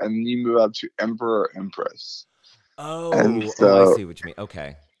princess, and you move up to emperor or empress. And Oh, I so see what you mean.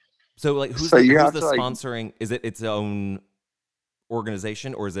 Okay. So like so you who's have the to like sponsoring? Is it its own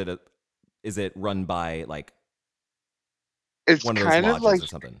organization, or is it run by like it's one of those kind of lodges like or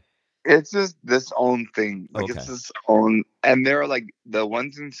something? it's just this own thing. Oh, Like it's okay. this own and there are like the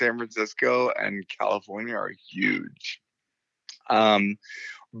ones in San Francisco and California are huge. Um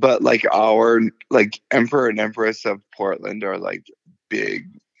but like our like emperor and empress of Portland are like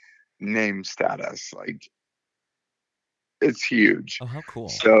big name status. Like it's huge. Oh, how cool.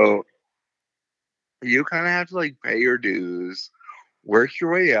 So you kind of have to like pay your dues, work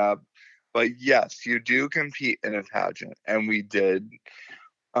your way up. But yes, you do compete in a pageant, and we did.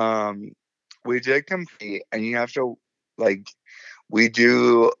 Um, we did compete, and you have to like we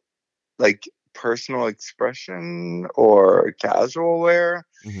do like personal expression or casual wear,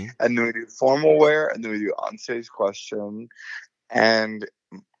 Mm-hmm. and then we do formal wear, and then we do onstage question. And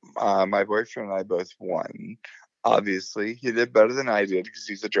my boyfriend and I both won. obviously. He did better than I did because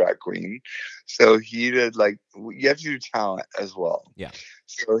he's a drag queen. So he did like, you have to do talent as well. Yeah.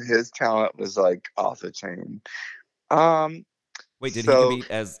 So his talent was like off the chain. Um, Wait, did he so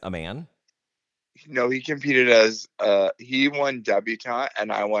compete as a man? no, he competed as he won debutante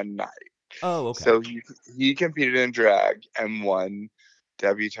and I won night. Oh, okay. So he competed in drag and won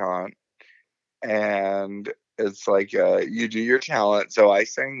debutante, and it's like you do your talent. So I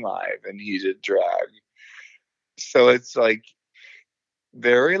sang live and he did drag. So it's like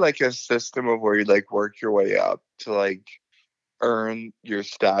very like a system of where you like work your way up to like earn your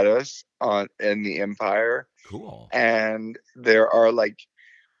status on in the empire. Cool. And there are like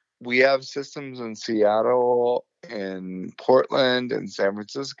we have systems in Seattle, in Portland, and San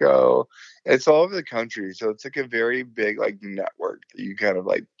Francisco. It's all over the country, so it's like a very big like network that you kind of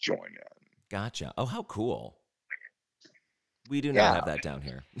like join in. Gotcha. Oh, how cool. We do not Yeah, have that down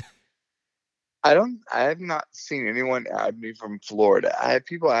here. I have not seen anyone add me from Florida. I have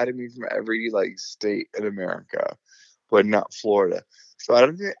people adding me from every like state in America, but not Florida. So I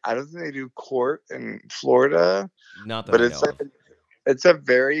don't think they do court in Florida, Not that but I know of. it's a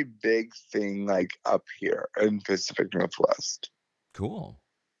very big thing like up here in Pacific Northwest. Cool.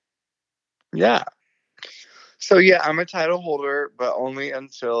 Yeah. So yeah, I'm a title holder, but only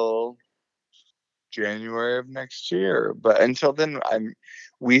until January of next year. But until then,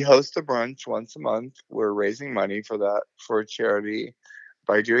 we host a brunch once a month. We're raising money for that for a charity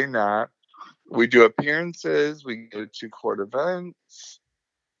by doing that. We do appearances, we go to court events,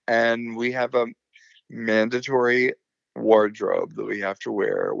 and we have a mandatory wardrobe that we have to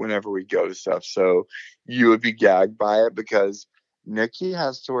wear whenever we go to stuff. So you would be gagged by it because Nikki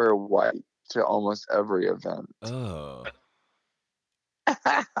has to wear white to almost every event. Oh,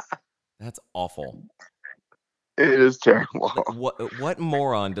 that's awful. It is terrible. Like what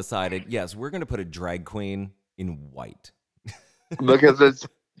moron decided, yes, we're going to put a drag queen in white. Because it's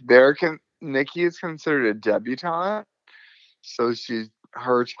there can Nikki is considered a debutante, so she's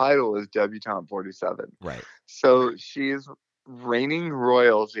her title is debutante 47. Right. So she's reigning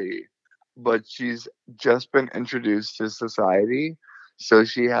royalty, but she's just been introduced to society, so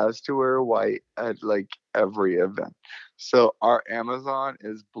she has to wear white at like every event. So our Amazon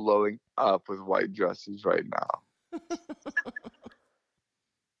is blowing up with white dresses right now.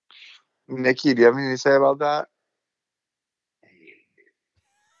 Nikki, do you have anything to say about that?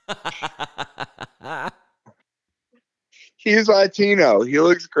 He's Latino. He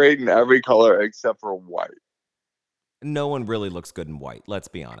looks great in every color except for white. No one really looks good in white, let's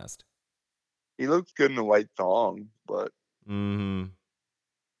be honest. He looks good in a white thong, but Mhm.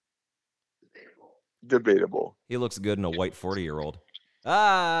 debatable. He looks good in a white 40-year-old.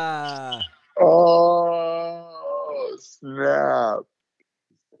 Ah. Oh snap!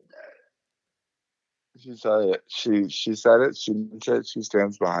 She said it. She said it. She meant it. She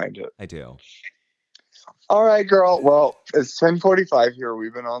stands behind it. I do. All right, girl. Well, it's 10:45 here.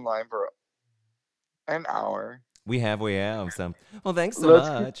 We've been online for an hour. We have some. Well, thanks so Let's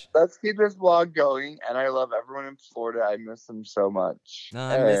keep much. let's keep this vlog going. And I love everyone in Florida. I miss them so much.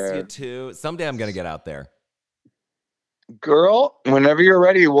 I miss you And too. Someday I'm going to get out there. girl, whenever you're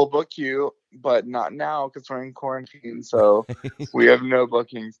ready, we'll book you, but not now because we're in quarantine. So we have no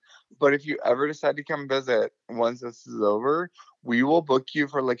bookings. But if you ever decide to come visit once this is over, we will book you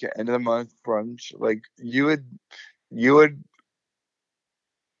for like an end of the month brunch. Like you would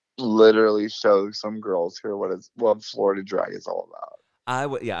literally show some girls here what Florida drag is all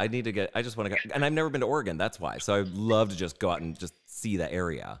about. Yeah, I need to get, I just want to go, and I've never been to Oregon, that's why. So I'd love to just go out and just see that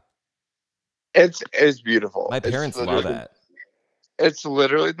area. It's beautiful. My parents love it. It's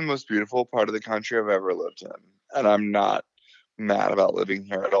literally the most beautiful part of the country I've ever lived in. And I'm not mad about living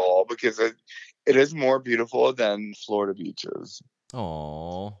here at all because it is more beautiful than Florida beaches.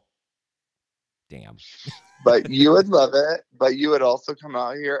 Oh, damn. But you would love it. But you would also come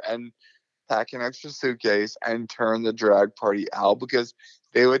out here and pack an extra suitcase and turn the drag party out because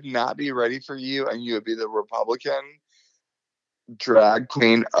they would not be ready for you and you would be the Republican drag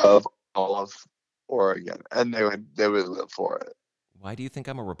queen of all of Oregon. And they would live for it. Why do you think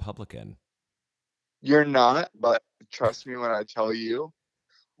I'm a Republican? You're not, but trust me when I tell you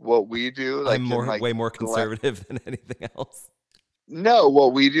what we do, I'm like in like way more conservative than anything else. no,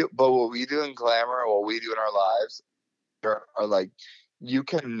 what we do, but what we do in glamour, what we do in our lives are like you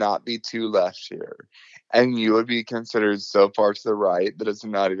cannot be too left here, and you would be considered so far to the right that it's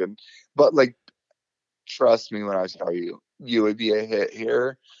not even. But like, trust me when I tell you, you would be a hit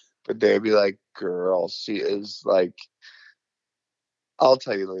here, but they'd be like, "Girl, she is like." I'll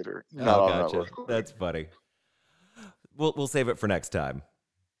tell you later. Not Oh, on a gotcha. recording. That's funny. We'll save it for next time.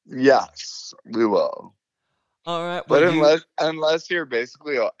 Yes, we will. All right. But Well, you unless you're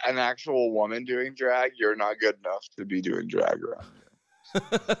basically an actual woman doing drag, you're not good enough to be doing drag around.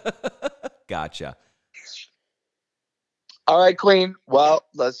 Gotcha. All right, Queen. Well,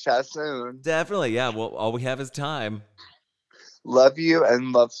 let's chat soon. Definitely. Yeah. Well, all we have is time. Love you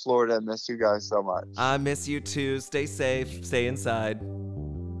and love Florida. Miss you guys so much. I miss you too. Stay safe. Stay inside.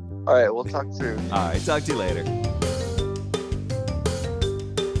 All right, we'll talk soon. All right. Talk to you later.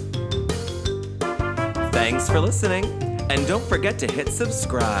 Thanks for listening. And don't forget to hit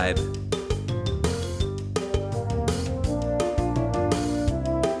subscribe.